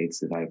Gulf states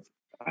that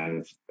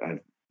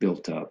I've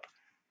built up,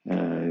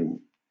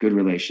 good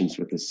relations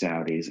with the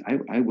Saudis,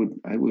 I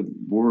would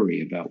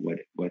worry about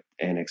what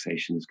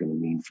annexation is going to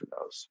mean for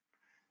those.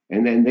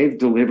 And then they've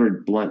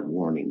delivered blunt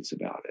warnings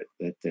about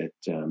it, that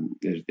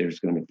there's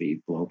going to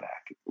be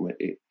blowback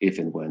if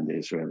and when the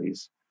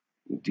Israelis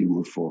do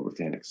move forward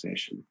with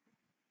annexation.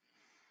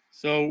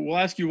 So we'll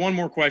ask you one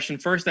more question.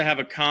 First, I have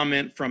a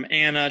comment from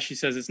Anna. She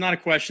says, it's not a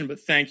question, but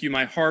thank you.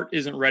 My heart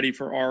isn't ready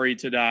for Ari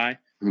to die.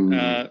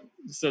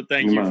 So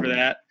thank you for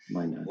that.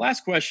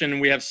 Last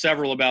question, we have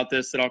several about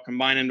this that I'll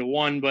combine into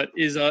one, but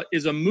is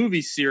a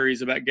movie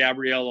series about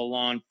Gabriel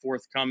Allon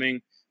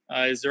forthcoming?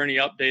 Is there any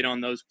update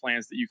on those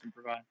plans that you can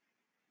provide?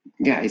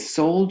 Yeah, I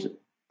sold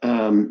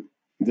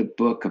the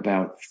book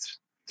about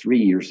 3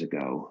 years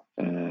ago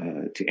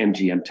to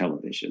MGM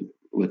Television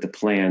with the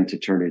plan to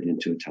turn it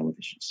into a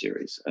television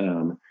series.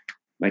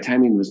 My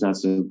timing was not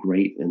so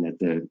great, and that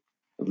the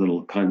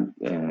little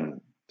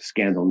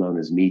scandal known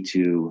as Me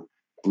Too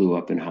blew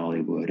up in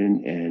Hollywood,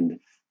 and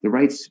the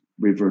rights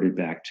reverted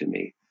back to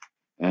me.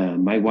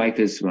 My wife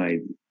is my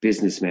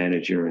business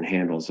manager and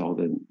handles all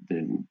the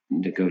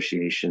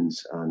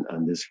negotiations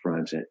on this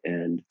front.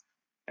 And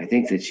I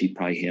think that she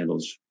probably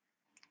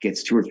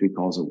gets 2 or 3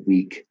 calls a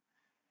week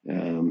at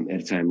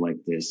a time like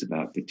this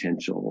about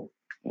potential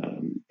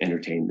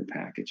entertainment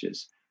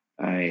packages.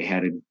 I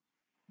had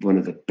one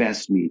of the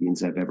best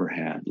meetings I've ever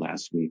had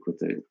last week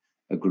with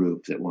a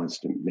group that wants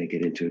to make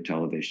it into a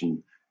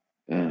television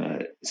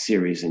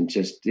series, and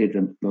just did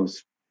the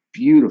most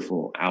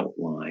beautiful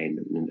outline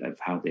of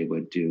how they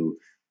would do,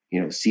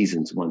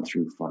 seasons 1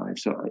 through 5.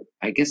 So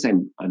I guess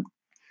I'm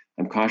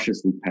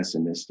cautiously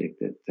pessimistic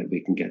that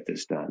we can get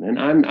this done. And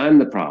I'm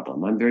the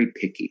problem. I'm very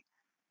picky.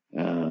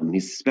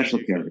 He's a special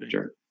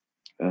character.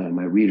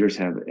 My readers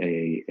have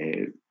a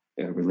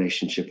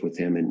relationship with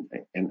him,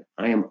 and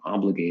I am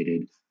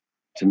obligated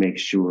to make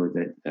sure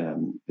that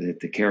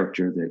the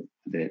character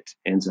that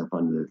ends up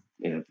on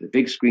the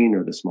big screen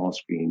or the small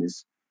screen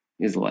is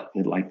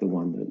like the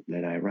one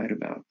that I write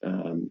about.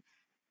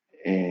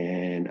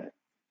 And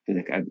I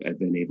think I've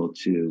been able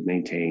to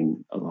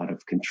maintain a lot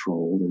of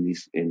control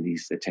in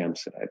these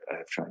attempts that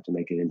I've tried to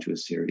make it into a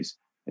series,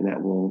 and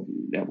that will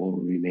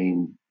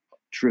remain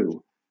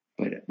true.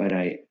 But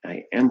I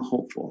am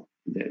hopeful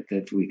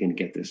that we can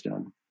get this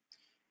done.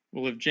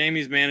 Well, if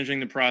Jamie's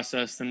managing the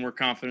process, then we're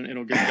confident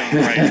it'll get done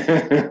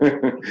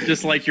right.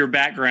 Just like your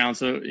background.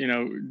 So,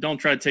 don't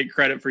try to take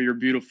credit for your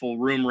beautiful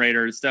room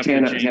rater. It's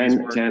definitely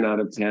 10 out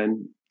of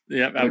 10.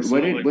 Yep,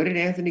 absolutely. What did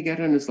Anthony get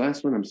on his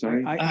last one? I'm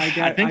sorry.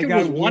 I think it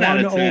was 1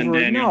 out of 10,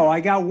 Daniel. No, I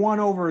got 1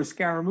 over a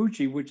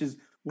Scaramucci, which is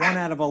 1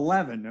 out of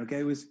 11. Okay,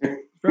 it was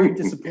very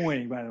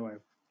disappointing, by the way.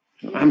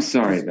 I'm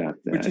sorry about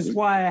that. Which is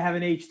why I have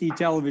an HD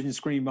television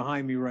screen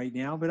behind me right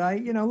now. But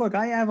look,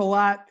 I have a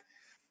lot.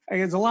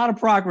 There's a lot of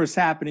progress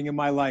happening in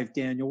my life,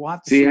 Daniel. We'll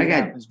have to see. I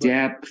got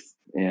depth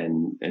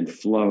and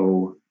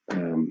flow,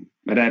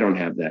 but I don't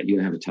have that. You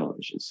have a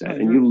television set,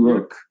 and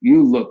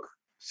you look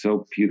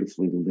so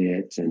beautifully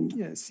lit. And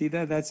yeah, see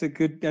that's a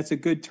good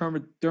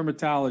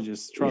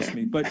dermatologist. Trust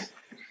me. But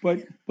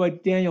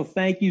But Daniel,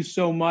 thank you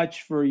so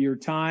much for your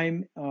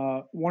time.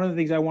 One of the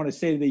things I want to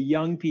say to the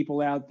young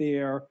people out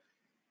there,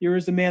 here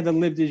is a man that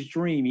lived his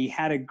dream. He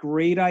had a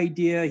great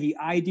idea. He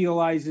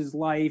idealized his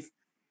life.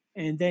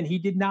 And then he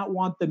did not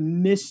want the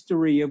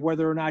mystery of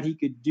whether or not he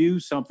could do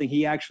something.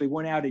 He actually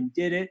went out and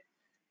did it.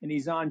 And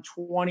he's on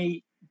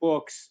 20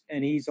 books,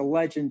 and he's a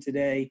legend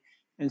today.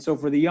 And so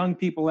for the young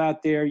people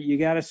out there, you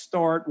got to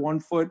start one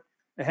foot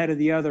ahead of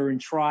the other and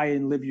try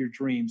and live your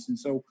dreams. And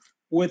so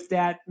with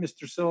that,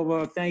 Mr.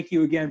 Silva, thank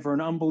you again for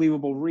an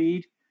unbelievable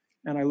read.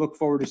 And I look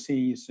forward to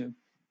seeing you soon.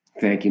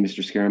 Thank you,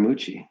 Mr.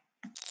 Scaramucci.